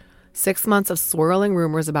man. 6 months of swirling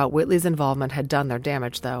rumors about Whitley's involvement had done their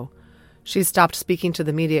damage, though. She stopped speaking to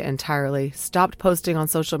the media entirely, stopped posting on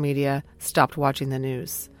social media, stopped watching the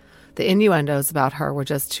news. The innuendos about her were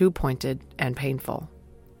just too pointed and painful.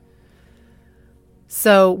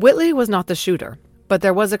 So Whitley was not the shooter, but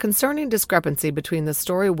there was a concerning discrepancy between the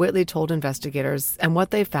story Whitley told investigators and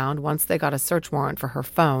what they found once they got a search warrant for her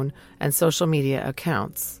phone and social media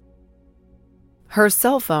accounts. Her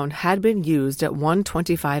cell phone had been used at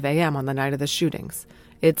 1:25 a.m. on the night of the shootings,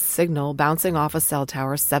 its signal bouncing off a cell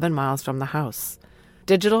tower 7 miles from the house.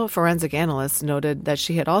 Digital forensic analysts noted that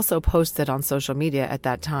she had also posted on social media at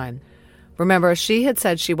that time. Remember, she had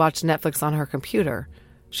said she watched Netflix on her computer.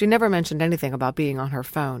 She never mentioned anything about being on her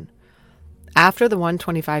phone. After the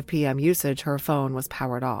 1:25 p.m. usage, her phone was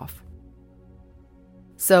powered off.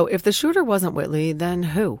 So if the shooter wasn't Whitley, then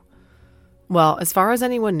who? Well, as far as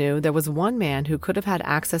anyone knew, there was one man who could have had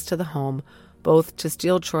access to the home, both to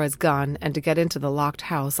steal Troy's gun and to get into the locked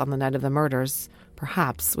house on the night of the murders,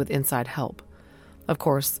 perhaps with inside help. Of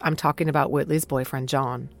course, I'm talking about Whitley's boyfriend,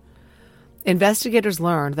 John. Investigators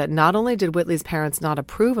learned that not only did Whitley's parents not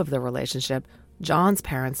approve of the relationship, John's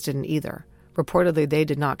parents didn't either. Reportedly, they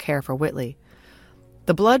did not care for Whitley.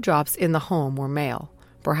 The blood drops in the home were male.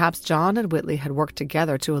 Perhaps John and Whitley had worked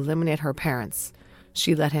together to eliminate her parents.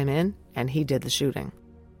 She let him in, and he did the shooting.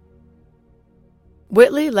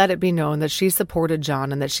 Whitley let it be known that she supported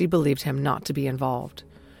John and that she believed him not to be involved.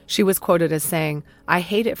 She was quoted as saying, "I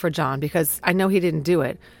hate it for John because I know he didn't do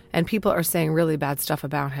it, and people are saying really bad stuff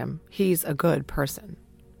about him. He's a good person."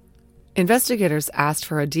 Investigators asked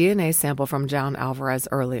for a DNA sample from John Alvarez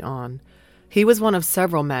early on. He was one of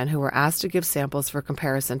several men who were asked to give samples for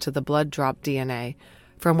comparison to the blood drop DNA,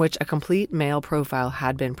 from which a complete male profile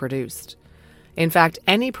had been produced. In fact,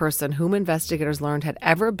 any person whom investigators learned had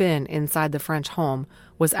ever been inside the French home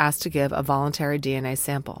was asked to give a voluntary DNA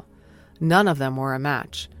sample. None of them were a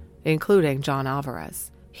match, including John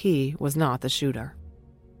Alvarez. He was not the shooter.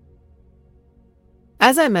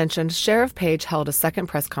 As I mentioned, Sheriff Page held a second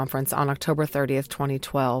press conference on October 30th,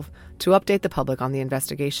 2012, to update the public on the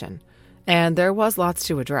investigation. And there was lots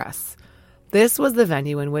to address. This was the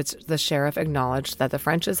venue in which the sheriff acknowledged that the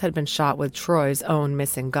Frenches had been shot with Troy's own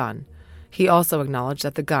missing gun. He also acknowledged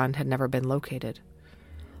that the gun had never been located.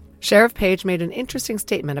 Sheriff Page made an interesting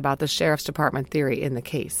statement about the sheriff's department theory in the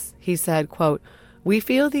case. He said, quote, "We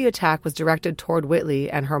feel the attack was directed toward Whitley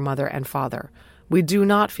and her mother and father. We do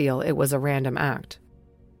not feel it was a random act."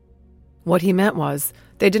 What he meant was,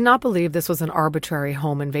 they did not believe this was an arbitrary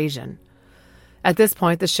home invasion. At this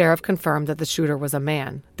point, the sheriff confirmed that the shooter was a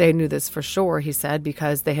man. They knew this for sure, he said,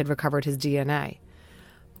 because they had recovered his DNA.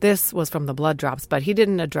 This was from the blood drops, but he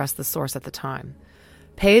didn't address the source at the time.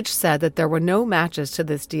 Page said that there were no matches to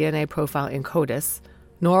this DNA profile in CODIS,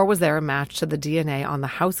 nor was there a match to the DNA on the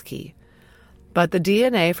house key. But the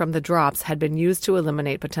DNA from the drops had been used to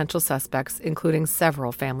eliminate potential suspects, including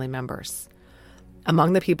several family members.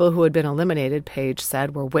 Among the people who had been eliminated, Page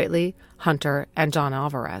said, were Whitley, Hunter, and John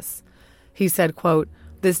Alvarez. He said, quote,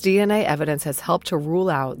 "This DNA evidence has helped to rule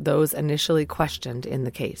out those initially questioned in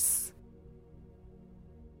the case."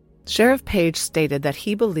 Sheriff Page stated that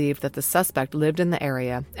he believed that the suspect lived in the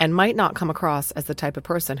area and might not come across as the type of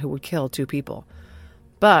person who would kill 2 people.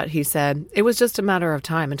 But, he said, it was just a matter of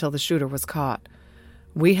time until the shooter was caught.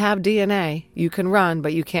 "We have DNA. You can run,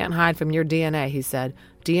 but you can't hide from your DNA," he said.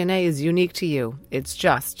 "DNA is unique to you. It's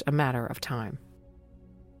just a matter of time."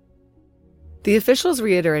 The officials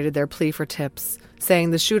reiterated their plea for tips,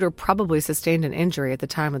 saying the shooter probably sustained an injury at the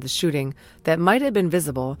time of the shooting that might have been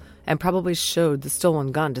visible and probably showed the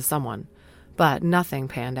stolen gun to someone, but nothing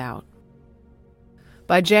panned out.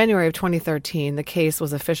 By January of 2013, the case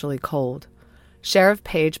was officially cold. Sheriff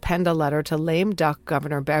Page penned a letter to lame duck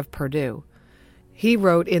Governor Bev Perdue. He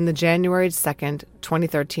wrote in the January 2nd,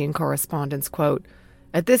 2013 correspondence, quote,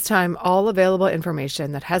 "At this time, all available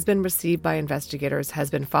information that has been received by investigators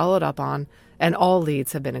has been followed up on, and all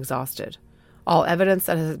leads have been exhausted. All evidence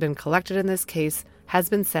that has been collected in this case has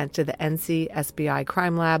been sent to the NC-SBI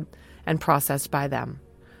Crime Lab and processed by them.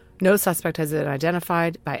 No suspect has been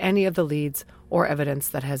identified by any of the leads or evidence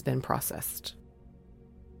that has been processed."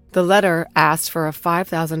 The letter asked for a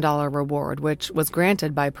 $5,000 reward, which was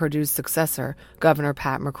granted by Perdue's successor, Governor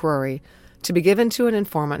Pat McCrory, to be given to an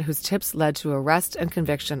informant whose tips led to arrest and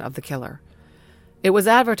conviction of the killer. It was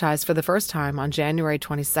advertised for the first time on January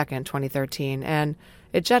 22, 2013, and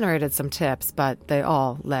it generated some tips, but they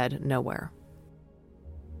all led nowhere.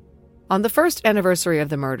 On the first anniversary of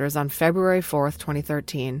the murders on February 4,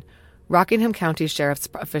 2013, Rockingham County Sheriff's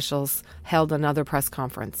officials held another press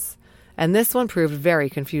conference. And this one proved very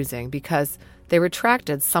confusing because they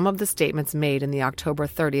retracted some of the statements made in the October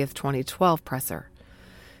 30th, 2012 presser.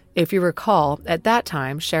 If you recall, at that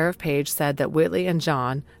time, Sheriff Page said that Whitley and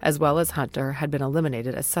John, as well as Hunter, had been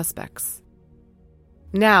eliminated as suspects.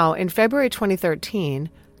 Now, in February 2013,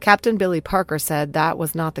 Captain Billy Parker said that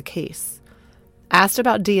was not the case. Asked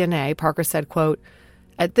about DNA, Parker said, quote,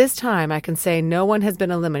 "At this time, I can say no one has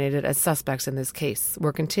been eliminated as suspects in this case.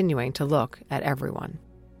 We're continuing to look at everyone."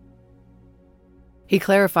 He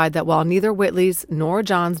clarified that while neither Whitley's nor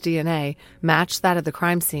John's DNA matched that at the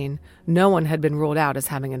crime scene, no one had been ruled out as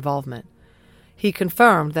having involvement. He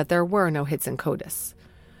confirmed that there were no hits in CODIS.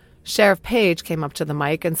 Sheriff Page came up to the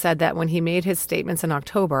mic and said that when he made his statements in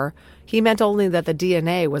October, he meant only that the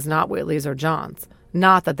DNA was not Whitley's or John's,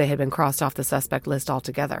 not that they had been crossed off the suspect list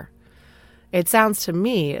altogether. It sounds to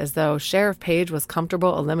me as though Sheriff Page was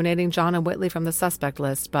comfortable eliminating John and Whitley from the suspect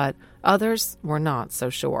list, but others were not so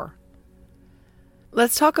sure.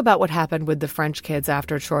 Let's talk about what happened with the French kids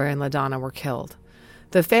after Troy and LaDonna were killed.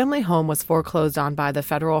 The family home was foreclosed on by the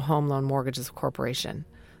Federal Home Loan Mortgages Corporation.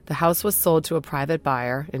 The house was sold to a private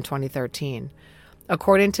buyer in 2013.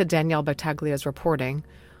 According to Danielle Battaglia's reporting,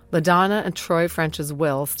 LaDonna and Troy French's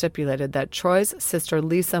will stipulated that Troy's sister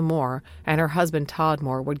Lisa Moore and her husband Todd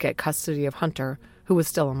Moore would get custody of Hunter, who was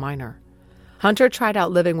still a minor. Hunter tried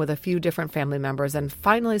out living with a few different family members and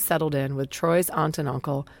finally settled in with Troy's aunt and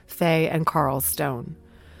uncle, Faye and Carl Stone.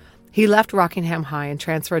 He left Rockingham High and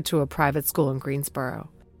transferred to a private school in Greensboro.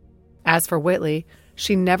 As for Whitley,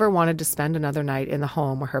 she never wanted to spend another night in the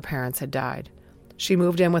home where her parents had died. She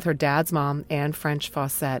moved in with her dad's mom, Anne French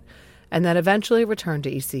Fawcett, and then eventually returned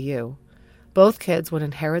to ECU. Both kids would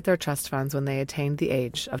inherit their trust funds when they attained the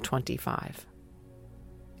age of 25.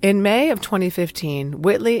 In May of 2015,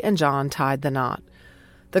 Whitley and John tied the knot.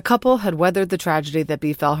 The couple had weathered the tragedy that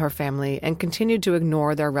befell her family and continued to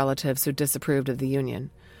ignore their relatives who disapproved of the union.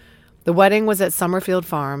 The wedding was at Summerfield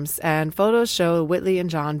Farms, and photos show Whitley and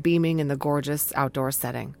John beaming in the gorgeous outdoor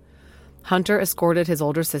setting. Hunter escorted his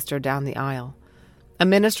older sister down the aisle. A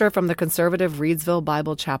minister from the conservative Reedsville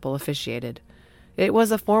Bible Chapel officiated. It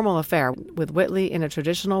was a formal affair, with Whitley in a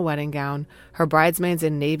traditional wedding gown, her bridesmaids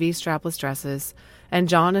in navy strapless dresses, and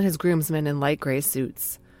John and his groomsmen in light gray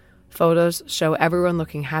suits. Photos show everyone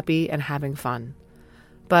looking happy and having fun.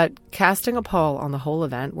 But casting a pall on the whole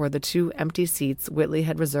event were the two empty seats Whitley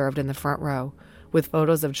had reserved in the front row, with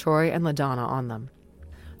photos of Troy and LaDonna on them.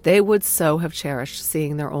 They would so have cherished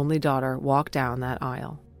seeing their only daughter walk down that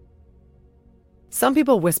aisle. Some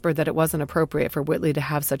people whispered that it wasn't appropriate for Whitley to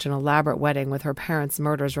have such an elaborate wedding with her parents'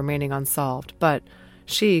 murders remaining unsolved, but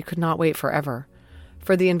she could not wait forever.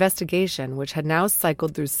 For the investigation, which had now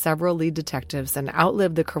cycled through several lead detectives and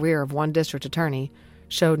outlived the career of one district attorney,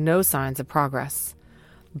 showed no signs of progress.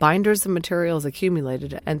 Binders of materials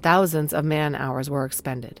accumulated and thousands of man-hours were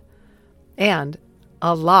expended. And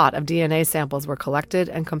a lot of DNA samples were collected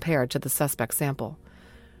and compared to the suspect sample.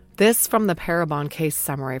 This from the Parabon case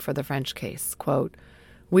summary for the French case. Quote,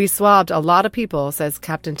 "We swabbed a lot of people," says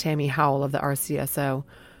Captain Tammy Howell of the RCSO.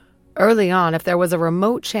 "Early on, if there was a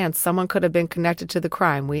remote chance someone could have been connected to the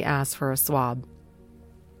crime, we asked for a swab."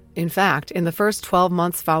 In fact, in the first 12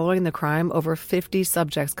 months following the crime, over 50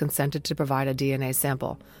 subjects consented to provide a DNA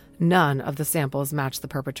sample. None of the samples matched the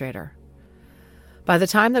perpetrator. By the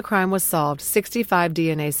time the crime was solved, 65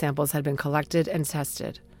 DNA samples had been collected and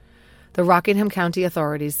tested. The Rockingham County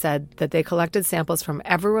authorities said that they collected samples from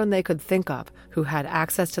everyone they could think of who had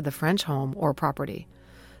access to the French home or property.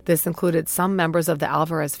 This included some members of the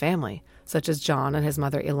Alvarez family, such as John and his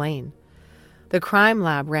mother Elaine. The crime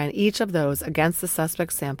lab ran each of those against the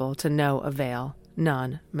suspect's sample to no avail.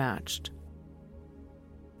 None matched.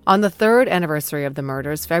 On the third anniversary of the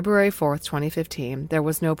murders, February 4th, 2015, there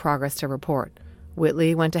was no progress to report.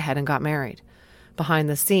 Whitley went ahead and got married. Behind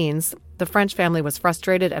the scenes, the French family was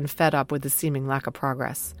frustrated and fed up with the seeming lack of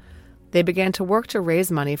progress. They began to work to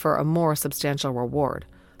raise money for a more substantial reward,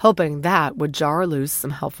 hoping that would jar loose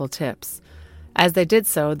some helpful tips. As they did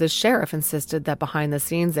so, the sheriff insisted that behind the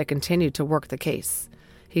scenes they continued to work the case.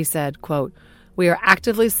 He said, quote, "We are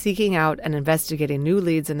actively seeking out and investigating new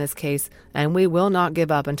leads in this case, and we will not give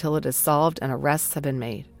up until it is solved and arrests have been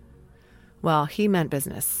made." Well, he meant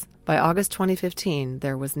business. By August 2015,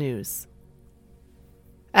 there was news.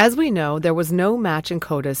 As we know, there was no match in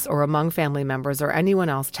CODIS or among family members or anyone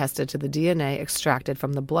else tested to the DNA extracted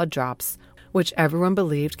from the blood drops, which everyone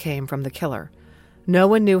believed came from the killer. No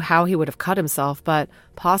one knew how he would have cut himself, but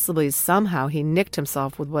possibly somehow he nicked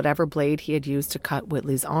himself with whatever blade he had used to cut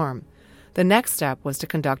Whitley's arm. The next step was to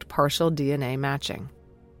conduct partial DNA matching.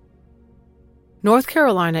 North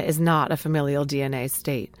Carolina is not a familial DNA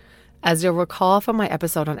state. As you'll recall from my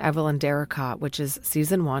episode on Evelyn Darracott, which is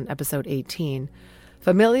Season 1, Episode 18,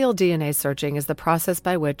 familial DNA searching is the process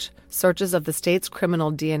by which searches of the state's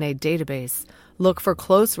criminal DNA database look for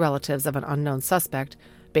close relatives of an unknown suspect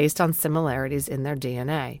based on similarities in their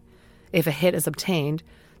DNA. If a hit is obtained,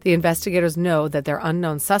 the investigators know that their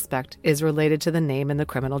unknown suspect is related to the name in the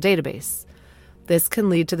criminal database. This can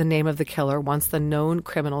lead to the name of the killer once the known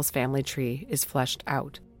criminal's family tree is fleshed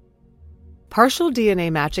out. Partial DNA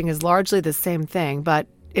matching is largely the same thing, but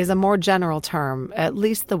is a more general term, at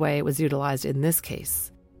least the way it was utilized in this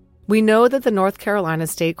case. We know that the North Carolina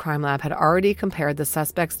State Crime Lab had already compared the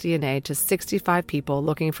suspect's DNA to 65 people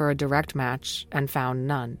looking for a direct match and found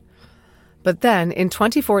none. But then, in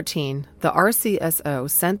 2014, the RCSO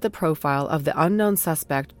sent the profile of the unknown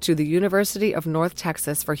suspect to the University of North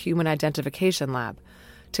Texas for Human Identification Lab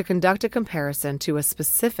to conduct a comparison to a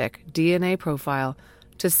specific DNA profile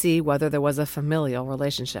to see whether there was a familial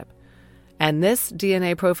relationship. And this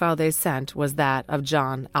DNA profile they sent was that of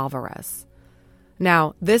John Alvarez.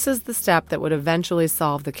 Now, this is the step that would eventually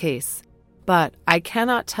solve the case, but I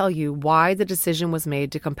cannot tell you why the decision was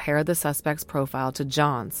made to compare the suspect's profile to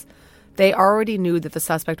John's. They already knew that the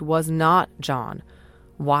suspect was not John.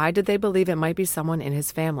 Why did they believe it might be someone in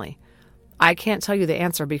his family? I can't tell you the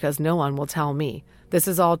answer because no one will tell me. This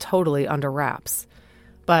is all totally under wraps.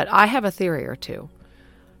 But I have a theory or two.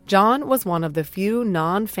 John was one of the few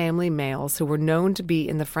non-family males who were known to be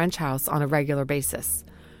in the French house on a regular basis.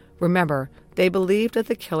 Remember, they believed that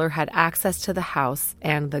the killer had access to the house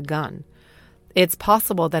and the gun. It's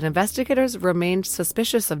possible that investigators remained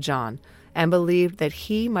suspicious of John and believed that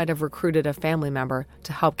he might have recruited a family member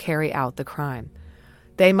to help carry out the crime.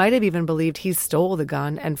 They might have even believed he stole the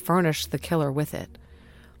gun and furnished the killer with it.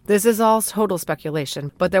 This is all total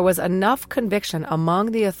speculation, but there was enough conviction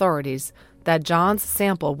among the authorities that John's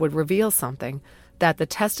sample would reveal something that the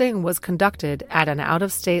testing was conducted at an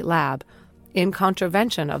out-of-state lab in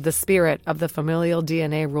contravention of the spirit of the familial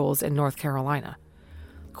DNA rules in North Carolina.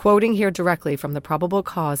 Quoting here directly from the probable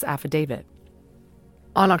cause affidavit.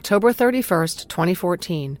 On October 31st,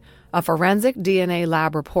 2014, a forensic DNA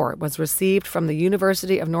lab report was received from the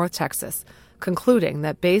University of North Texas, concluding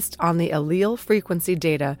that based on the allele frequency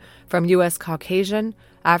data from U.S. Caucasian,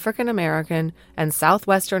 African American, and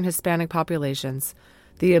Southwestern Hispanic populations,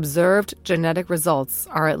 the observed genetic results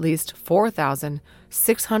are at least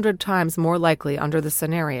 4,600 times more likely under the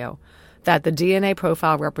scenario that the DNA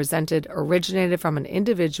profile represented originated from an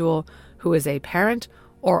individual who is a parent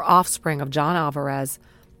or offspring of John Alvarez,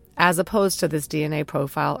 as opposed to this DNA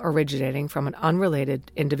profile originating from an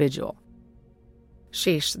unrelated individual.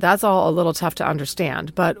 Sheesh, that's all a little tough to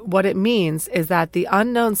understand, but what it means is that the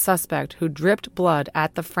unknown suspect who dripped blood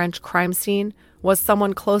at the French crime scene was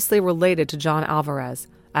someone closely related to John Alvarez,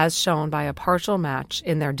 as shown by a partial match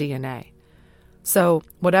in their DNA. So,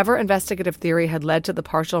 whatever investigative theory had led to the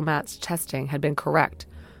partial match testing had been correct.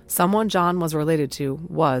 Someone John was related to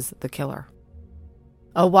was the killer.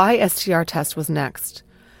 A YSTR test was next.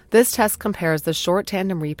 This test compares the short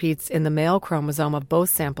tandem repeats in the male chromosome of both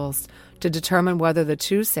samples to determine whether the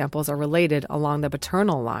two samples are related along the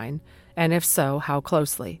paternal line, and if so, how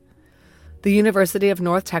closely. The University of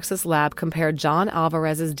North Texas lab compared John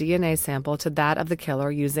Alvarez's DNA sample to that of the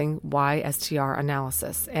killer using YSTR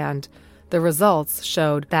analysis, and the results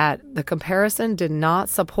showed that the comparison did not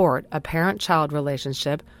support a parent-child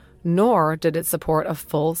relationship, nor did it support a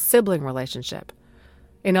full sibling relationship.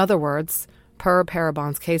 In other words, per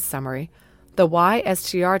Parabon's case summary, The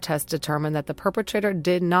YSTR test determined that the perpetrator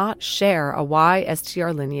did not share a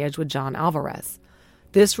YSTR lineage with John Alvarez.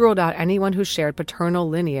 This ruled out anyone who shared paternal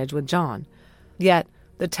lineage with John. Yet,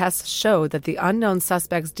 the tests showed that the unknown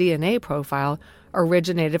suspect's DNA profile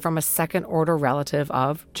originated from a second-order relative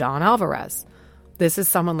of John Alvarez. This is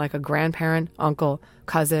someone like a grandparent, uncle,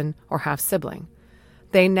 cousin, or half-sibling.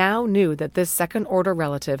 They now knew that this second-order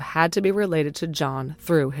relative had to be related to John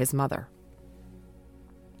through his mother.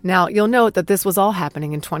 Now, you'll note that this was all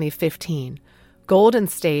happening in 2015. Golden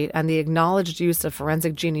State and the acknowledged use of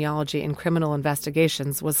forensic genealogy in criminal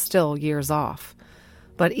investigations was still years off.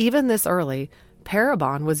 But even this early,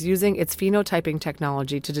 Parabon was using its phenotyping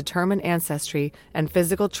technology to determine ancestry and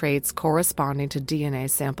physical traits corresponding to DNA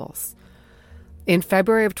samples. In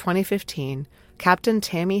February of 2015, Captain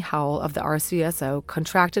Tammy Howell of the RCSO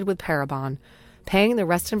contracted with Parabon, paying the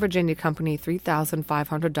Reston, Virginia company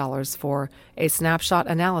 $3,500 for a snapshot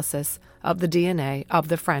analysis of the DNA of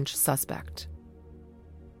the French suspect.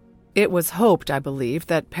 It was hoped, I believe,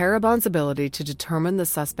 that Parabon's ability to determine the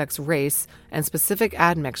suspect's race and specific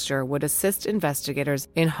admixture would assist investigators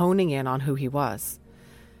in honing in on who he was.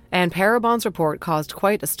 And Parabon's report caused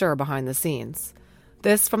quite a stir behind the scenes.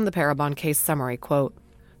 This from the Parabon case summary, quote,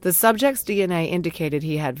 "The subject's DNA indicated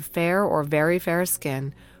he had fair or very fair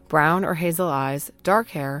skin, brown or hazel eyes, dark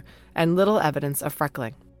hair, and little evidence of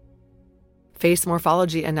freckling. Face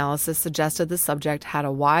morphology analysis suggested the subject had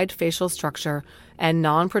a wide facial structure and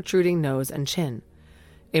non-protruding nose and chin.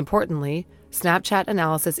 Importantly, Snapchat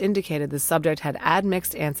analysis indicated the subject had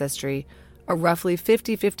admixed ancestry, a roughly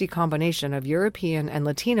 50-50 combination of European and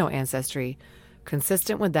Latino ancestry,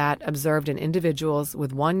 consistent with that observed in individuals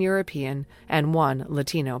with one European and one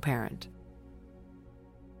Latino parent.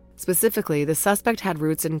 Specifically, the suspect had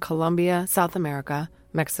roots in Colombia, South America,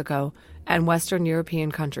 Mexico, and Western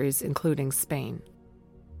European countries, including Spain.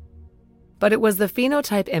 But it was the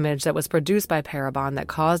phenotype image that was produced by Parabon that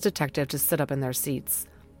caused detectives to sit up in their seats.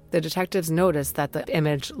 The detectives noticed that the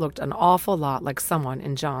image looked an awful lot like someone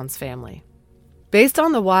in John's family. Based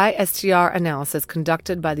on the YSTR analysis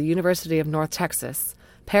conducted by the University of North Texas,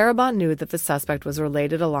 Parabon knew that the suspect was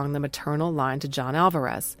related along the maternal line to John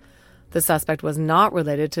Alvarez. The suspect was not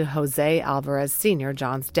related to Jose Alvarez Sr.,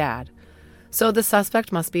 John's dad. So the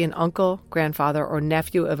suspect must be an uncle, grandfather, or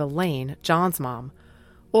nephew of Elaine, John's mom,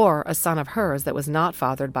 or a son of hers that was not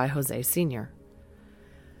fathered by Jose Sr.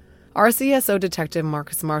 RCSO Detective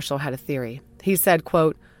Marcus Marshall had a theory. He said,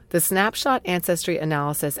 quote, "The snapshot ancestry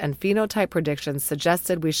analysis and phenotype predictions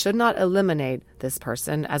suggested we should not eliminate this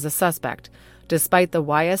person as a suspect, despite the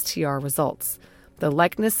YSTR results. The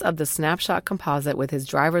likeness of the snapshot composite with his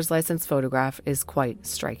driver's license photograph is quite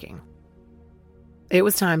striking." It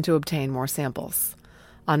was time to obtain more samples.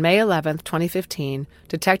 On May 11, 2015,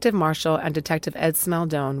 Detective Marshall and Detective Ed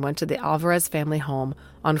Smaldone went to the Alvarez family home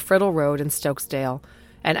on Friddle Road in Stokesdale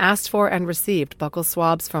and asked for and received buccal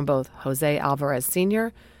swabs from both Jose Alvarez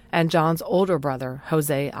Sr. and John's older brother,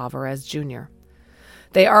 Jose Alvarez Jr.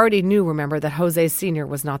 They already knew, remember, that Jose Sr.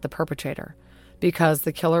 was not the perpetrator, because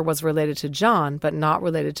the killer was related to John but not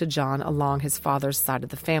related to John along his father's side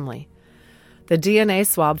of the family. The DNA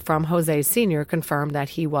swab from Jose Sr. confirmed that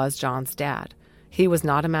he was John's dad. He was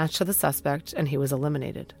not a match to the suspect, and he was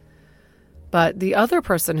eliminated. But the other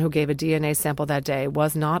person who gave a DNA sample that day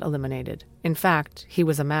was not eliminated. In fact, he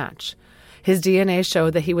was a match. His DNA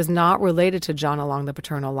showed that he was not related to John along the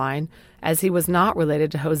paternal line, as he was not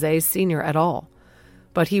related to Jose Sr. at all.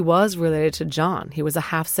 But he was related to John. He was a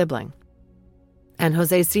half-sibling. And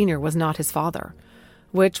Jose Sr. was not his father,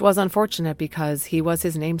 which was unfortunate because he was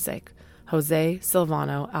his namesake, Jose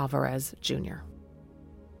Silvano Alvarez Jr.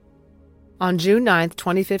 On June 9,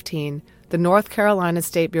 2015, the North Carolina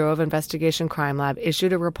State Bureau of Investigation Crime Lab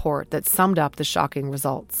issued a report that summed up the shocking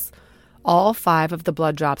results. All 5 of the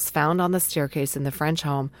blood drops found on the staircase in the French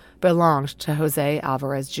home belonged to Jose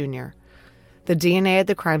Alvarez Jr. The DNA at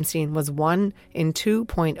the crime scene was 1 in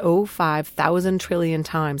 2.05 thousand trillion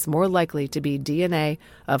times more likely to be DNA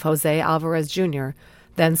of Jose Alvarez Jr.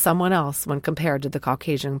 than someone else when compared to the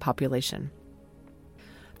Caucasian population.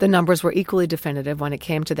 The numbers were equally definitive when it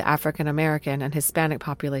came to the African American and Hispanic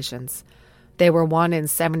populations. They were 1 in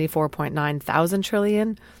 74.9 thousand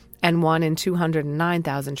trillion and 1 in 209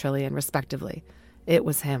 thousand trillion, respectively. It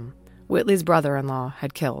was him. Whitley's brother-in-law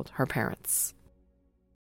had killed her parents.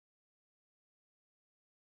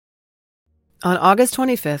 On August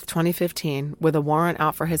 25, 2015, with a warrant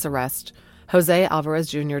out for his arrest, Jose Alvarez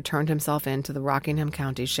Jr. turned himself in to the Rockingham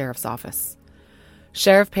County Sheriff's Office.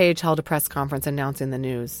 Sheriff Page held a press conference announcing the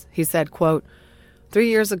news. He said, quote, 3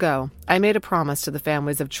 years ago, I made a promise to the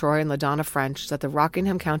families of Troy and LaDonna French that the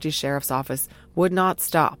Rockingham County Sheriff's Office would not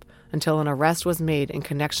stop until an arrest was made in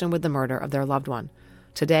connection with the murder of their loved one.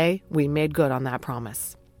 Today, we made good on that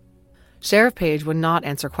promise. Sheriff Page would not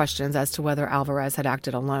answer questions as to whether Alvarez had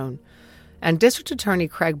acted alone, and District Attorney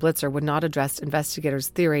Craig Blitzer would not address investigators'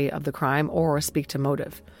 theory of the crime or speak to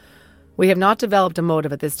motive. "We have not developed a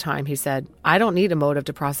motive at this time," he said. "I don't need a motive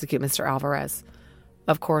to prosecute Mr. Alvarez."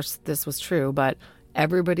 Of course, this was true, but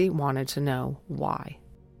everybody wanted to know why.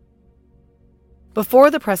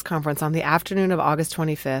 Before the press conference on the afternoon of August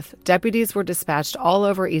 25th, deputies were dispatched all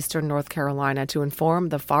over eastern North Carolina to inform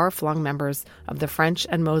the far-flung members of the French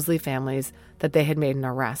and Mosley families that they had made an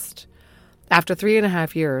arrest. After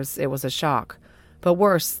 3.5 years, it was a shock. But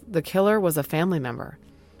worse, the killer was a family member.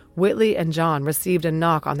 Whitley and John received a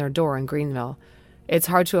knock on their door in Greenville. It's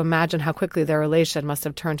hard to imagine how quickly their elation must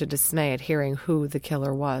have turned to dismay at hearing who the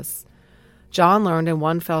killer was. John learned in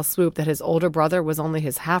one fell swoop that his older brother was only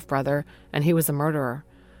his half-brother, and he was a murderer.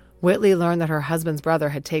 Whitley learned that her husband's brother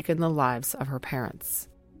had taken the lives of her parents.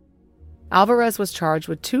 Alvarez was charged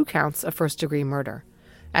with 2 counts of first-degree murder.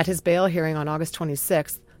 At his bail hearing on August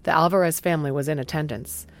 26th, the Alvarez family was in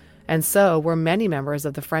attendance, and so were many members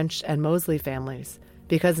of the French and Mosley families,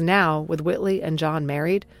 because now, with Whitley and John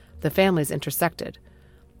married, the families intersected.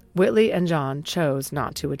 Whitley and John chose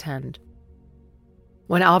not to attend.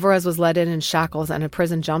 When Alvarez was led in shackles and a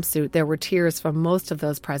prison jumpsuit, there were tears from most of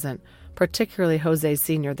those present, particularly Jose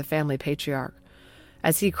Sr., the family patriarch.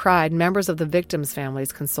 As he cried, members of the victims'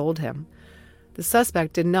 families consoled him. The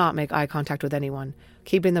suspect did not make eye contact with anyone,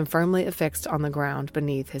 keeping them firmly affixed on the ground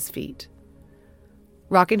beneath his feet.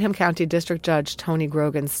 Rockingham County District Judge Tony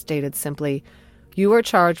Grogan stated simply, "You are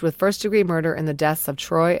charged with first-degree murder in the deaths of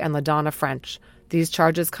Troy and LaDonna French. These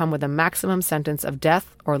charges come with a maximum sentence of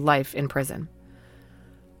death or life in prison."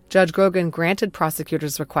 Judge Grogan granted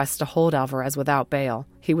prosecutors' request to hold Alvarez without bail.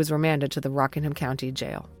 He was remanded to the Rockingham County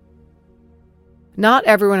Jail. Not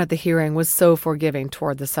everyone at the hearing was so forgiving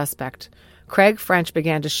toward the suspect. Craig French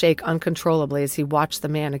began to shake uncontrollably as he watched the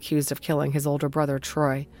man accused of killing his older brother,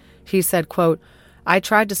 Troy. He said, quote, "I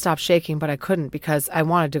tried to stop shaking, but I couldn't because I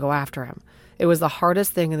wanted to go after him. It was the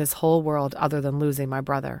hardest thing in this whole world other than losing my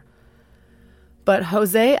brother." But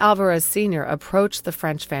Jose Alvarez Sr. approached the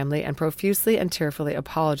French family and profusely and tearfully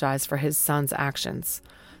apologized for his son's actions.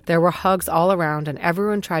 There were hugs all around, and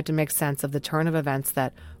everyone tried to make sense of the turn of events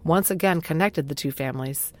that once again connected the two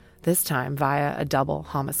families, this time via a double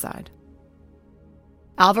homicide.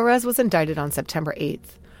 Alvarez was indicted on September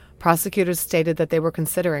 8th. Prosecutors stated that they were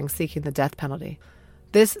considering seeking the death penalty.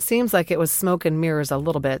 This seems like it was smoke and mirrors a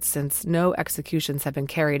little bit, since no executions have been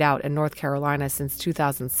carried out in North Carolina since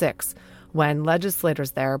 2006, when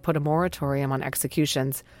legislators there put a moratorium on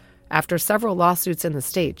executions after several lawsuits in the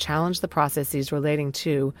state challenged the processes relating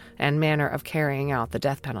to and manner of carrying out the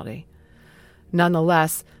death penalty.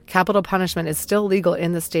 Nonetheless, capital punishment is still legal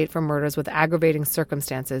in the state for murders with aggravating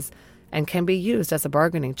circumstances and can be used as a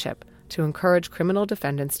bargaining chip to encourage criminal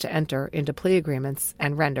defendants to enter into plea agreements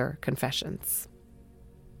and render confessions.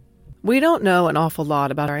 We don't know an awful lot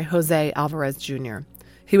about Jose Alvarez Jr.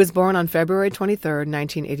 He was born on February 23,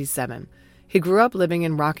 1987. He grew up living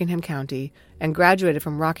in Rockingham County and graduated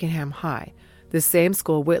from Rockingham High, the same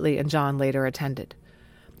school Whitley and John later attended.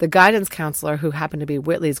 The guidance counselor, who happened to be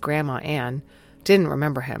Whitley's grandma, Ann, didn't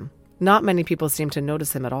remember him. Not many people seemed to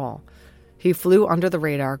notice him at all. He flew under the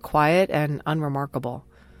radar, quiet and unremarkable.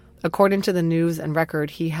 According to the news and record,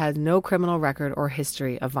 he had no criminal record or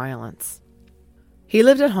history of violence. He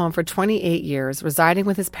lived at home for 28 years, residing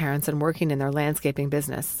with his parents and working in their landscaping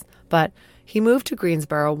business. But he moved to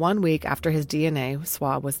Greensboro 1 week after his DNA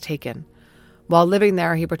swab was taken. While living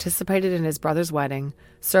there, he participated in his brother's wedding,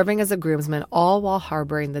 serving as a groomsman, all while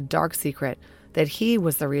harboring the dark secret that he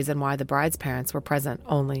was the reason why the bride's parents were present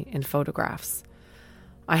only in photographs.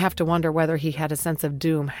 I have to wonder whether he had a sense of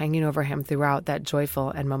doom hanging over him throughout that joyful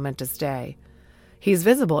and momentous day. He's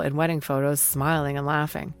visible in wedding photos, smiling and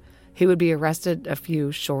laughing. He would be arrested a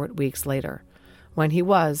few short weeks later. When he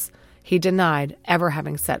was, he denied ever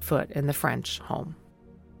having set foot in the French home.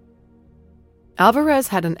 Alvarez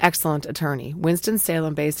had an excellent attorney,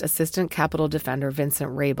 Winston-Salem-based Assistant Capital Defender Vincent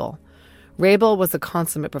Rabel. Rabel was a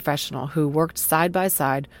consummate professional who worked side by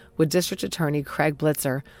side with District Attorney Craig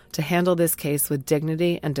Blitzer to handle this case with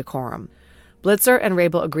dignity and decorum. Blitzer and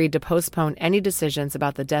Rabel agreed to postpone any decisions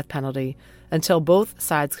about the death penalty until both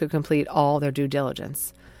sides could complete all their due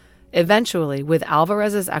diligence. Eventually, with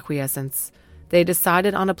Alvarez's acquiescence, they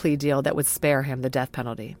decided on a plea deal that would spare him the death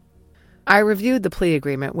penalty. I reviewed the plea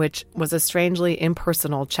agreement, which was a strangely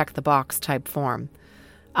impersonal check-the-box type form.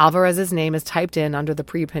 Alvarez's name is typed in under the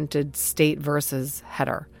pre-printed State Versus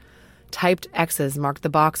header. Typed X's marked the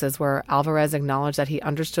boxes where Alvarez acknowledged that he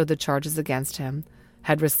understood the charges against him,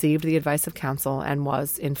 had received the advice of counsel and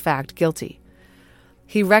was, in fact, guilty.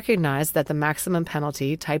 He recognized that the maximum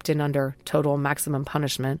penalty, typed in under total maximum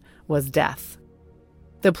punishment, was death.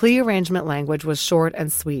 The plea arrangement language was short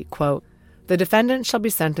and sweet, quote, "The defendant shall be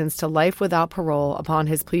sentenced to life without parole upon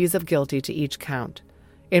his pleas of guilty to each count.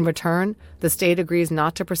 In return, the state agrees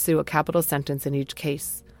not to pursue a capital sentence in each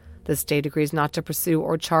case. The state agrees not to pursue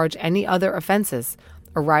or charge any other offenses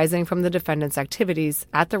arising from the defendant's activities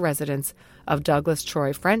at the residence of Douglas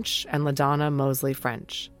Troy French and LaDonna Mosley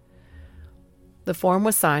French." The form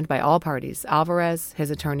was signed by all parties: Alvarez,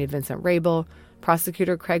 his attorney Vincent Rabel,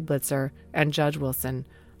 prosecutor Craig Blitzer, and Judge Wilson,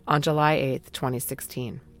 on July 8,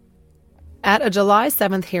 2016. At a July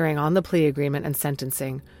 7th hearing on the plea agreement and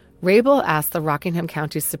sentencing, Rabel asked the Rockingham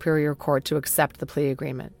County Superior Court to accept the plea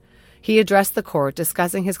agreement. He addressed the court,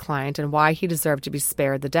 discussing his client and why he deserved to be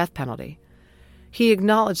spared the death penalty. He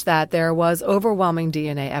acknowledged that there was overwhelming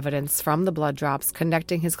DNA evidence from the blood drops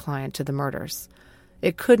connecting his client to the murders.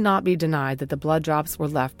 It could not be denied that the blood drops were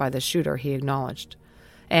left by the shooter, he acknowledged.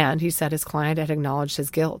 And he said his client had acknowledged his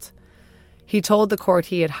guilt. He told the court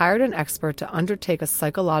he had hired an expert to undertake a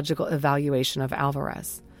psychological evaluation of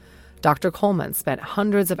Alvarez. Dr. Coleman spent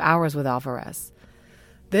hundreds of hours with Alvarez.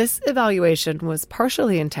 This evaluation was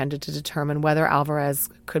partially intended to determine whether Alvarez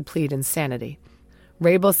could plead insanity.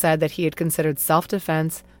 Rabel said that he had considered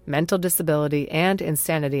self-defense, mental disability, and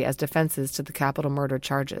insanity as defenses to the capital murder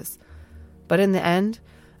charges. But in the end,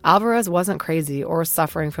 Alvarez wasn't crazy or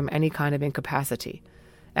suffering from any kind of incapacity,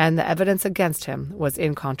 and the evidence against him was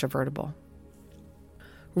incontrovertible.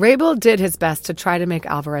 Rabel did his best to try to make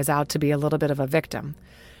Alvarez out to be a little bit of a victim.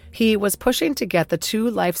 He was pushing to get the 2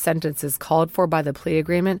 life sentences called for by the plea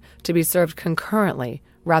agreement to be served concurrently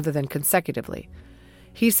rather than consecutively.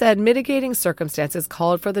 He said mitigating circumstances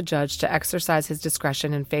called for the judge to exercise his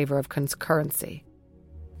discretion in favor of concurrency.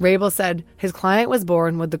 Rabel said his client was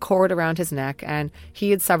born with the cord around his neck, and he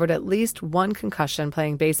had suffered at least 1 concussion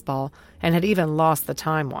playing baseball and had even lost the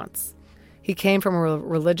time once. He came from a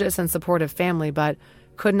religious and supportive family, but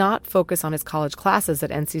could not focus on his college classes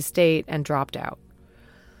at NC State and dropped out.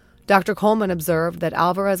 Dr. Coleman observed that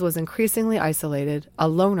Alvarez was increasingly isolated, a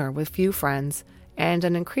loner with few friends, and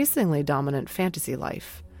an increasingly dominant fantasy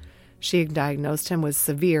life. She diagnosed him with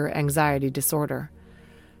severe anxiety disorder.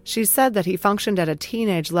 She said that he functioned at a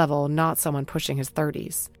teenage level, not someone pushing his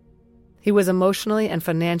 30s. He was emotionally and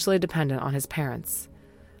financially dependent on his parents.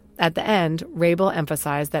 At the end, Rabel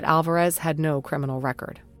emphasized that Alvarez had no criminal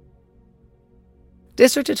record.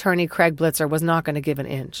 District Attorney Craig Blitzer was not going to give an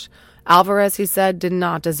inch. Alvarez, he said, did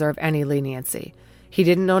not deserve any leniency. He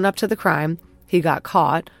didn't own up to the crime. He got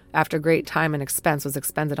caught after great time and expense was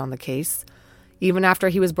expended on the case. Even after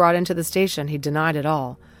he was brought into the station, he denied it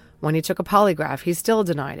all. When he took a polygraph, he still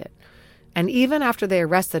denied it. And even after they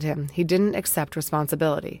arrested him, he didn't accept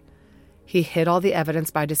responsibility. He hid all the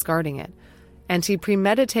evidence by discarding it, and he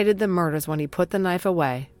premeditated the murders when he put the knife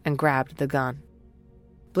away and grabbed the gun.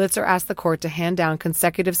 Blitzer asked the court to hand down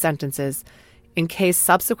consecutive sentences in case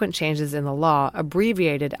subsequent changes in the law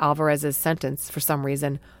abbreviated Alvarez's sentence for some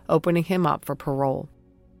reason, opening him up for parole.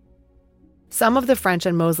 Some of the French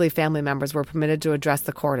and Mosley family members were permitted to address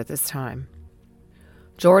the court at this time.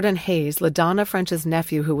 Jordan Hayes, LaDonna French's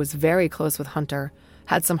nephew who was very close with Hunter,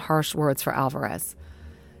 had some harsh words for Alvarez.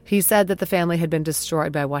 He said that the family had been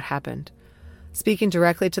destroyed by what happened. Speaking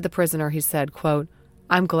directly to the prisoner, he said, quote,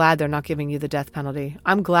 "I'm glad they're not giving you the death penalty.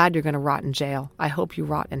 I'm glad you're going to rot in jail. I hope you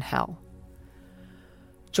rot in hell."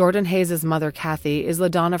 Jordan Hayes' mother, Kathy, is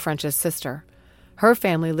LaDonna French's sister. Her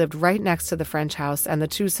family lived right next to the French house, and the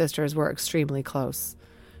 2 sisters were extremely close.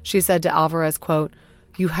 She said to Alvarez, quote,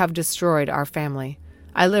 "You have destroyed our family.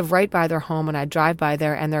 I live right by their home, and I drive by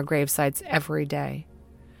there and their grave sites every day."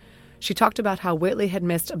 She talked about how Whitley had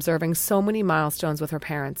missed observing so many milestones with her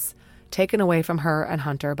parents, taken away from her and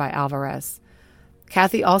Hunter by Alvarez.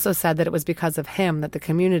 Kathy also said that it was because of him that the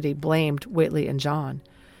community blamed Whitley and John.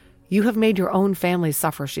 "You have made your own family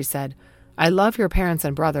suffer," she said. "I love your parents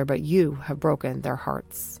and brother, but you have broken their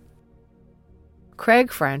hearts."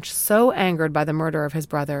 Craig French, so angered by the murder of his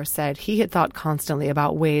brother, said he had thought constantly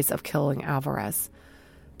about ways of killing Alvarez.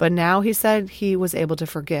 But now, he said, he was able to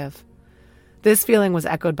forgive. This feeling was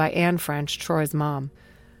echoed by Anne French, Troy's mom.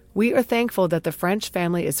 "We are thankful that the French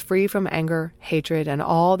family is free from anger, hatred, and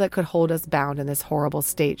all that could hold us bound in this horrible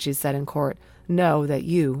state," she said in court. "Know that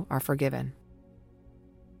you are forgiven."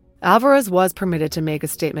 Alvarez was permitted to make a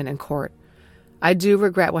statement in court. "I do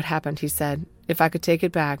regret what happened," he said. "If I could take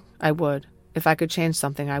it back, I would. If I could change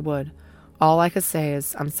something, I would. All I could say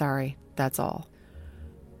is, I'm sorry. That's all."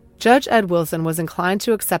 Judge Ed Wilson was inclined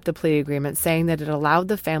to accept the plea agreement, saying that it allowed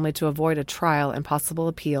the family to avoid a trial and possible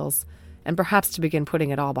appeals, and perhaps to begin putting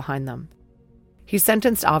it all behind them. He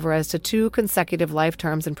sentenced Alvarez to 2 consecutive life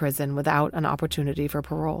terms in prison without an opportunity for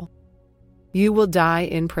parole. "You will die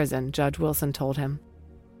in prison," Judge Wilson told him.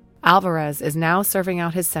 Alvarez is now serving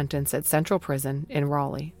out his sentence at Central Prison in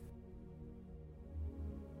Raleigh.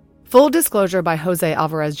 Full disclosure by Jose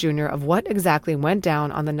Alvarez Jr. of what exactly went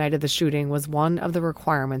down on the night of the shooting was one of the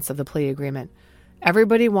requirements of the plea agreement.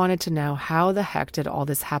 Everybody wanted to know, how the heck did all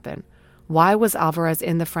this happen? Why was Alvarez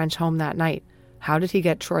in the French home that night? How did he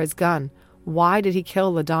get Troy's gun? Why did he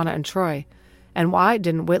kill LaDonna and Troy? And why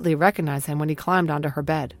didn't Whitley recognize him when he climbed onto her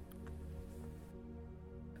bed?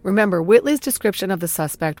 Remember, Whitley's description of the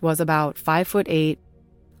suspect was about 5'8".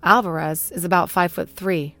 Alvarez is about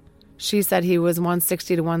 5'3". She said he was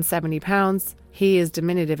 160 to 170 pounds. He is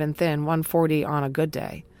diminutive and thin, 140 on a good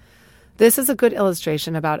day. This is a good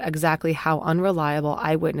illustration about exactly how unreliable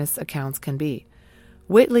eyewitness accounts can be.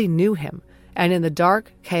 Whitley knew him, and in the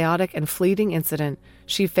dark, chaotic, and fleeting incident,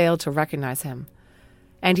 she failed to recognize him.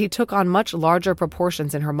 And he took on much larger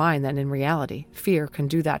proportions in her mind than in reality. Fear can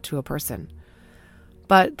do that to a person.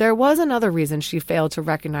 But there was another reason she failed to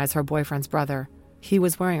recognize her boyfriend's brother. He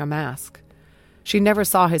was wearing a mask. She never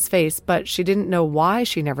saw his face, but she didn't know why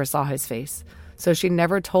she never saw his face, so she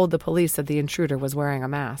never told the police that the intruder was wearing a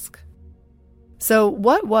mask. So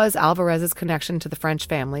what was Alvarez's connection to the French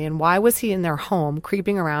family, and why was he in their home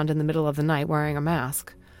creeping around in the middle of the night wearing a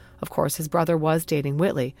mask? Of course, his brother was dating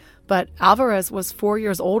Whitley, but Alvarez was 4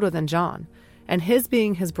 years older than John, and his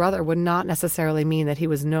being his brother would not necessarily mean that he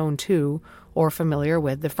was known to or familiar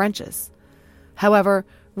with the Frenches. However,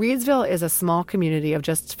 Reidsville is a small community of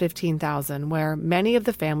just 15,000 where many of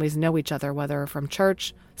the families know each other, whether from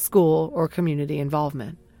church, school, or community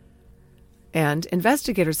involvement. And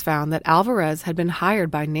investigators found that Alvarez had been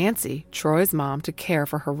hired by Nancy, Troy's mom, to care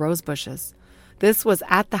for her rose bushes. This was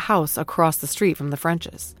at the house across the street from the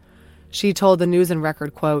Frenches. She told the News and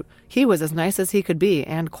Record, quote, "He was as nice as he could be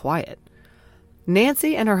and quiet."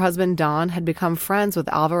 Nancy and her husband Don had become friends with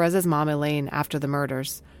Alvarez's mom Elaine after the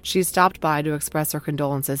murders. She stopped by to express her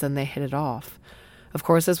condolences and they hit it off. Of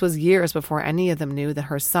course, this was years before any of them knew that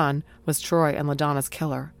her son was Troy and LaDonna's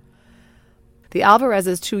killer. The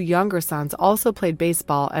Alvarez's 2 younger sons also played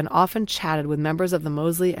baseball and often chatted with members of the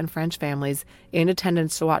Mosley and French families in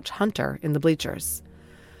attendance to watch Hunter in the bleachers.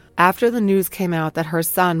 After the news came out that her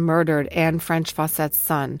son murdered Anne French Fawcett's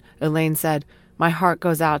son, Elaine said, "My heart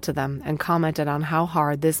goes out to them," and commented on how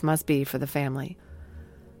hard this must be for the family.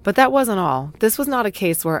 But that wasn't all. This was not a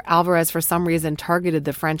case where Alvarez for some reason targeted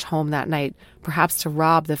the French home that night, perhaps to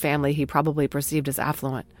rob the family he probably perceived as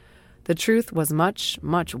affluent. The truth was much,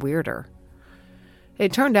 much weirder.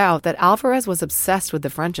 It turned out that Alvarez was obsessed with the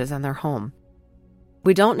Frenches and their home.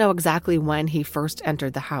 We don't know exactly when he first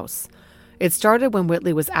entered the house. It started when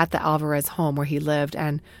Whitley was at the Alvarez home where he lived,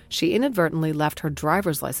 and she inadvertently left her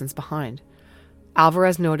driver's license behind.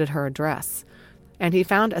 Alvarez noted her address, and he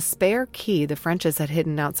found a spare key the Frenches had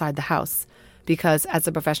hidden outside the house, because as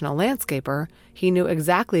a professional landscaper, he knew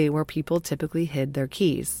exactly where people typically hid their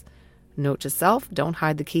keys. Note to self, don't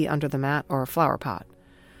hide the key under the mat or a flower pot.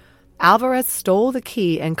 Alvarez stole the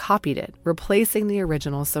key and copied it, replacing the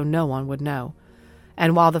original so no one would know.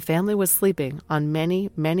 And while the family was sleeping, on many,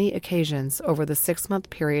 many occasions over the 6-month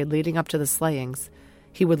period leading up to the slayings,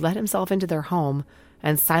 he would let himself into their home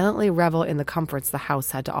and silently revel in the comforts the house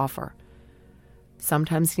had to offer.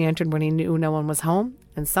 Sometimes he entered when he knew no one was home,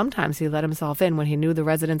 and sometimes he let himself in when he knew the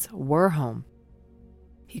residents were home.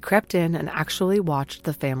 He crept in and actually watched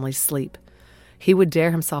the family sleep. He would dare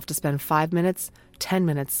himself to spend 5 minutes, 10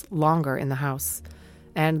 minutes longer in the house.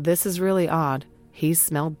 And this is really odd. He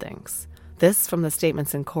smelled things. This from the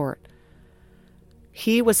statements in court.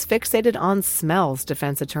 He was fixated on smells,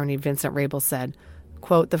 defense attorney Vincent Rabel said.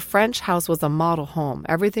 Quote, "The French house was a model home.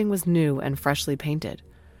 Everything was new and freshly painted."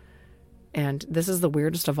 And this is the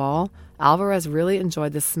weirdest of all. Alvarez really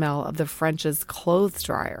enjoyed the smell of the French's clothes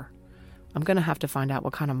dryer. I'm going to have to find out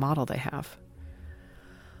what kind of model they have.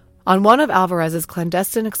 On one of Alvarez's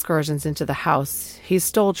clandestine excursions into the house, he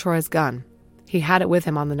stole Troy's gun. He had it with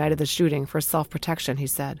him on the night of the shooting for self-protection, he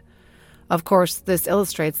said. Of course, this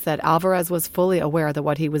illustrates that Alvarez was fully aware that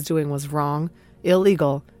what he was doing was wrong,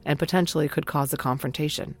 illegal, and potentially could cause a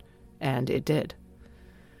confrontation. And it did.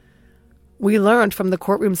 We learned from the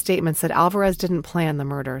courtroom statements that Alvarez didn't plan the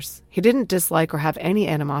murders. He didn't dislike or have any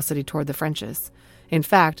animosity toward the Frenches. In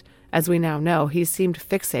fact, as we now know, he seemed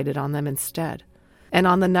fixated on them instead. And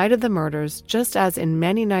on the night of the murders, just as in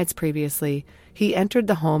many nights previously, he entered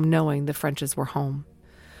the home knowing the Frenches were home.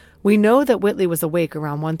 We know that Whitley was awake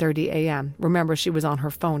around 1:30 a.m. Remember, she was on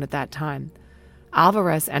her phone at that time.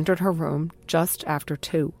 Alvarez entered her room just after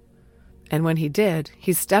 2. and when he did,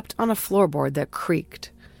 he stepped on a floorboard that creaked.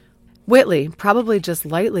 Whitley, probably just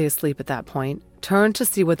lightly asleep at that point, turned to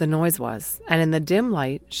see what the noise was, and in the dim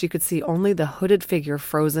light, she could see only the hooded figure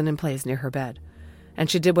frozen in place near her bed. And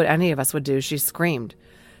she did what any of us would do. She screamed.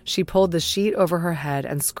 She pulled the sheet over her head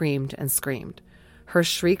and screamed and screamed. Her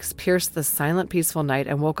shrieks pierced the silent, peaceful night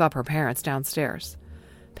and woke up her parents downstairs.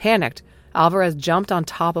 Panicked, Alvarez jumped on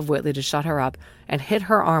top of Whitley to shut her up and hit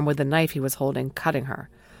her arm with the knife he was holding, cutting her.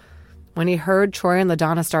 When he heard Troy and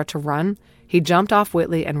LaDonna start to run, he jumped off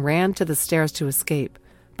Whitley and ran to the stairs to escape.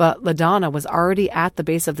 But LaDonna was already at the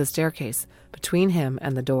base of the staircase, between him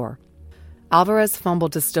and the door. Alvarez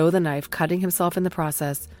fumbled to stow the knife, cutting himself in the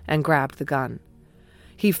process, and grabbed the gun.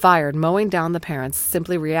 He fired, mowing down the parents,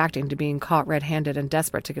 simply reacting to being caught red-handed and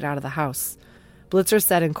desperate to get out of the house. Blitzer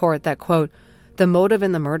said in court that, quote, "The motive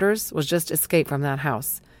in the murders was just escape from that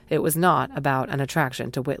house. It was not about an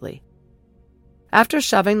attraction to Whitley." After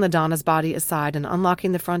shoving LaDonna's body aside and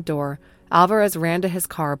unlocking the front door, Alvarez ran to his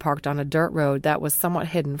car parked on a dirt road that was somewhat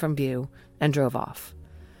hidden from view and drove off.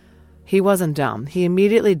 He wasn't dumb. He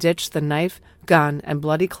immediately ditched the knife, gun, and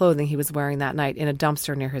bloody clothing he was wearing that night in a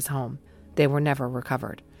dumpster near his home. They were never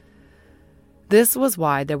recovered. This was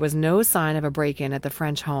why there was no sign of a break-in at the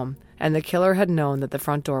French home, and the killer had known that the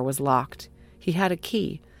front door was locked. He had a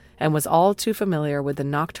key and was all too familiar with the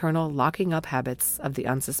nocturnal locking-up habits of the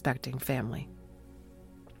unsuspecting family.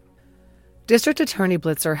 District Attorney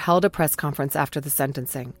Blitzer held a press conference after the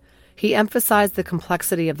sentencing. He emphasized the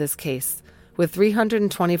complexity of this case, with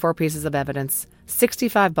 324 pieces of evidence,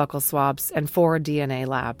 65 buccal swabs, and 4 DNA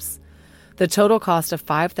labs. The total cost of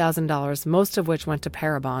 $5,000, most of which went to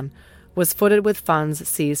Parabon, was footed with funds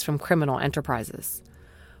seized from criminal enterprises.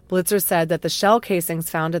 Blitzer said that the shell casings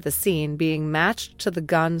found at the scene, being matched to the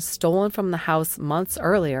gun stolen from the house months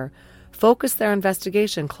earlier, focused their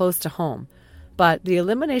investigation close to home, but the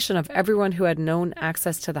elimination of everyone who had known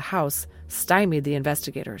access to the house stymied the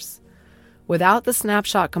investigators. Without the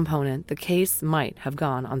snapshot component, the case might have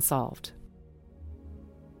gone unsolved.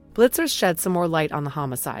 Blitzer shed some more light on the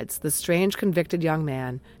homicides, the strange convicted young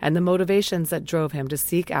man, and the motivations that drove him to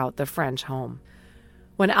seek out the French home.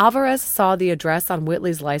 When Alvarez saw the address on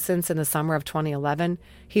Whitley's license in the summer of 2011,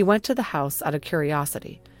 he went to the house out of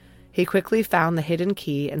curiosity. He quickly found the hidden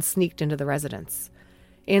key and sneaked into the residence.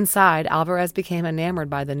 Inside, Alvarez became enamored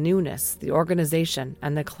by the newness, the organization,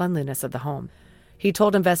 and the cleanliness of the home. He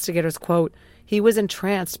told investigators, quote, he was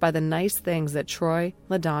entranced by the nice things that Troy,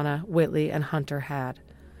 LaDonna, Whitley, and Hunter had.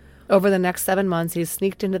 Over the next 7 months, he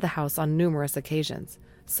sneaked into the house on numerous occasions.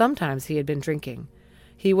 Sometimes he had been drinking.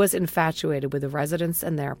 He was infatuated with the residents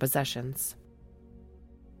and their possessions.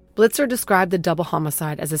 Blitzer described the double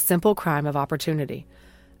homicide as a simple crime of opportunity.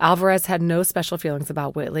 Alvarez had no special feelings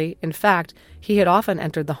about Whitley. In fact, he had often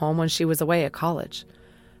entered the home when she was away at college.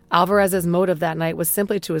 Alvarez's motive that night was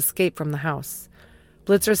simply to escape from the house.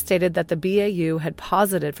 Blitzer stated that the BAU had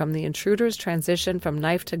posited from the intruder's transition from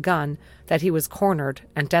knife to gun that he was cornered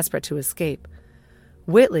and desperate to escape.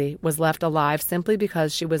 Whitley was left alive simply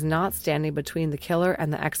because she was not standing between the killer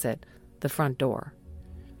and the exit, the front door.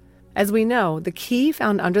 As we know, the key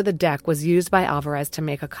found under the deck was used by Alvarez to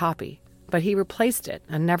make a copy, but he replaced it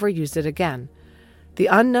and never used it again. The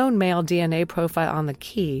unknown male DNA profile on the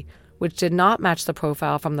key, which did not match the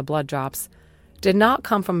profile from the blood drops, did not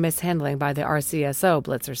come from mishandling by the RCSO,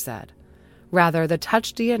 Blitzer said. Rather, the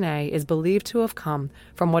touch DNA is believed to have come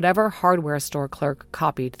from whatever hardware store clerk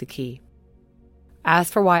copied the key. As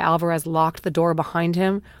for why Alvarez locked the door behind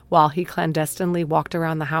him while he clandestinely walked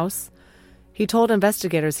around the house, he told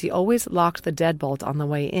investigators he always locked the deadbolt on the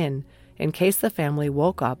way in case the family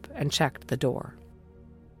woke up and checked the door.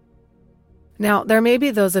 Now, there may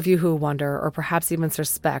be those of you who wonder, or perhaps even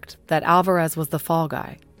suspect, that Alvarez was the fall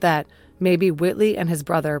guy, that maybe Whitley and his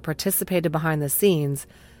brother participated behind the scenes,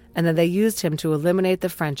 and that they used him to eliminate the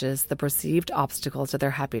Frenches, the perceived obstacle to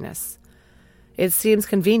their happiness. It seems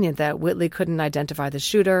convenient that Whitley couldn't identify the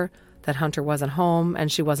shooter, that Hunter wasn't home,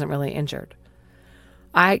 and she wasn't really injured.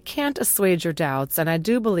 I can't assuage your doubts, and I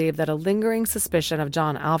do believe that a lingering suspicion of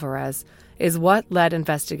John Alvarez is what led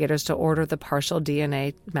investigators to order the partial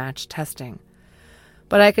DNA match testing.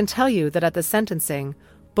 But I can tell you that at the sentencing,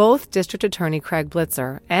 both District Attorney Craig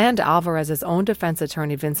Blitzer and Alvarez's own defense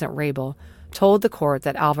attorney Vincent Rabel told the court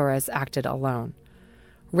that Alvarez acted alone.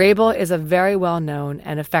 Rabel is a very well-known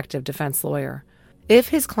and effective defense lawyer. If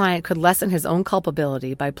his client could lessen his own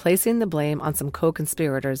culpability by placing the blame on some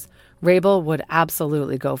co-conspirators, Rabel would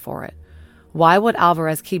absolutely go for it. Why would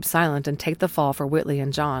Alvarez keep silent and take the fall for Whitley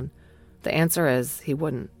and John? The answer is he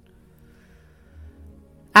wouldn't.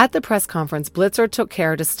 At the press conference, Blitzer took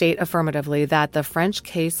care to state affirmatively that the French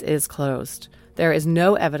case is closed. There is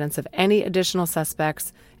no evidence of any additional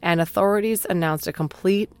suspects, and authorities announced a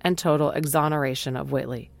complete and total exoneration of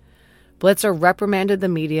Whitley. Blitzer reprimanded the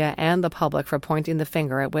media and the public for pointing the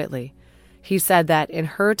finger at Whitley. He said that in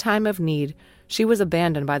her time of need, she was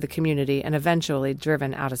abandoned by the community and eventually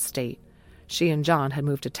driven out of state. She and John had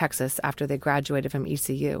moved to Texas after they graduated from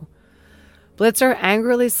ECU. Blitzer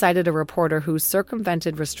angrily cited a reporter who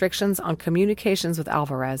circumvented restrictions on communications with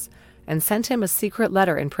Alvarez and sent him a secret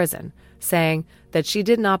letter in prison, saying that she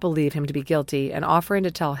did not believe him to be guilty and offering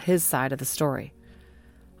to tell his side of the story.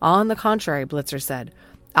 On the contrary, Blitzer said,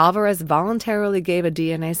 Alvarez voluntarily gave a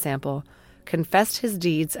DNA sample, confessed his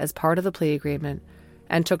deeds as part of the plea agreement,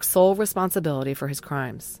 and took sole responsibility for his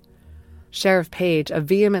crimes. Sheriff Page, a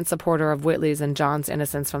vehement supporter of Whitley's and John's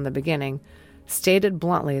innocence from the beginning, stated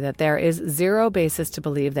bluntly that there is zero basis to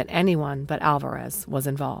believe that anyone but Alvarez was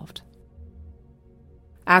involved.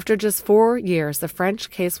 After just 4 years, the French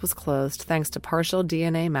case was closed thanks to partial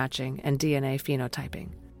DNA matching and DNA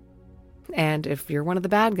phenotyping. And if you're one of the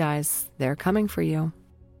bad guys, they're coming for you.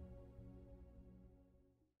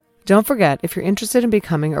 Don't forget, if you're interested in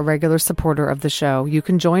becoming a regular supporter of the show, you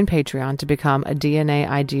can join Patreon to become a DNA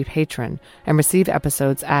ID patron and receive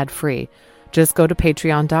episodes ad-free. Just go to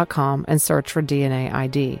patreon.com and search for DNA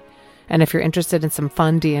ID. And if you're interested in some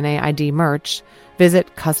fun DNA ID merch,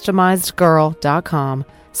 visit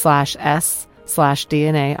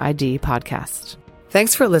customizedgirl.com/s/DNA ID podcast.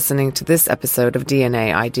 Thanks for listening to this episode of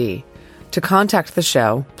DNA ID. To contact the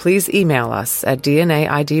show, please email us at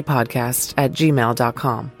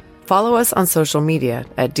dnaidpodcast@gmail.com. Follow us on social media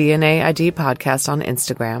at DNA ID Podcast on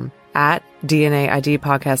Instagram, at DNA ID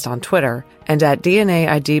Podcast on Twitter, and at DNA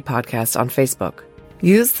ID Podcast on Facebook.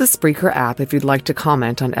 Use the Spreaker app if you'd like to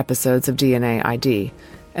comment on episodes of DNA ID,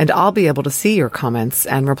 and I'll be able to see your comments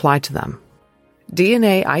and reply to them.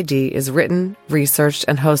 DNA ID is written, researched,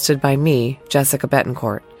 and hosted by me, Jessica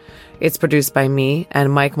Betancourt. It's produced by me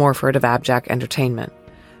and Mike Morford of Abjack Entertainment.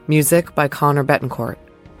 Music by Connor Betancourt.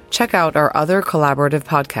 Check out our other collaborative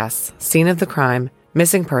podcasts, Scene of the Crime,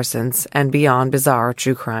 Missing Persons, and Beyond Bizarre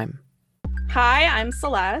True Crime. Hi, I'm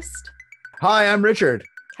Celeste. Hi, I'm Richard.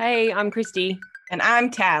 Hey, I'm Christy. And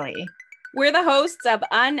I'm Tally. We're the hosts of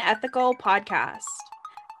Unethical Podcast.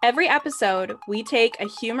 Every episode, we take a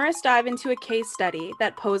humorous dive into a case study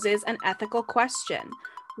that poses an ethical question,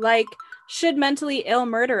 like, should mentally ill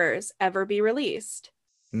murderers ever be released?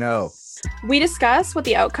 No. We discuss what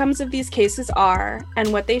the outcomes of these cases are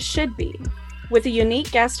and what they should be, with a unique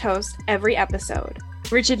guest host every episode.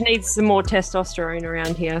 Richard needs some more testosterone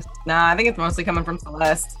around here. Nah, I think it's mostly coming from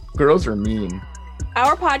Celeste. Girls are mean.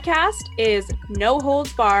 Our podcast is no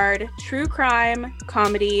holds barred, true crime,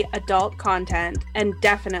 comedy, adult content, and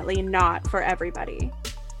definitely not for everybody.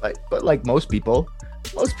 But like most people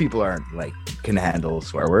aren't can handle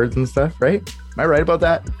swear words and stuff, right? Am I right about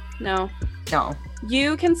that? No. No.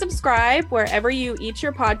 You can subscribe wherever you eat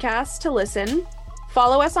your podcasts to listen.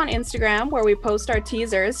 Follow us on Instagram, where we post our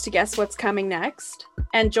teasers to guess what's coming next.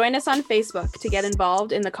 And join us on Facebook to get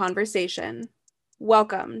involved in the conversation.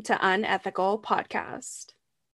 Welcome to Unethical Podcast.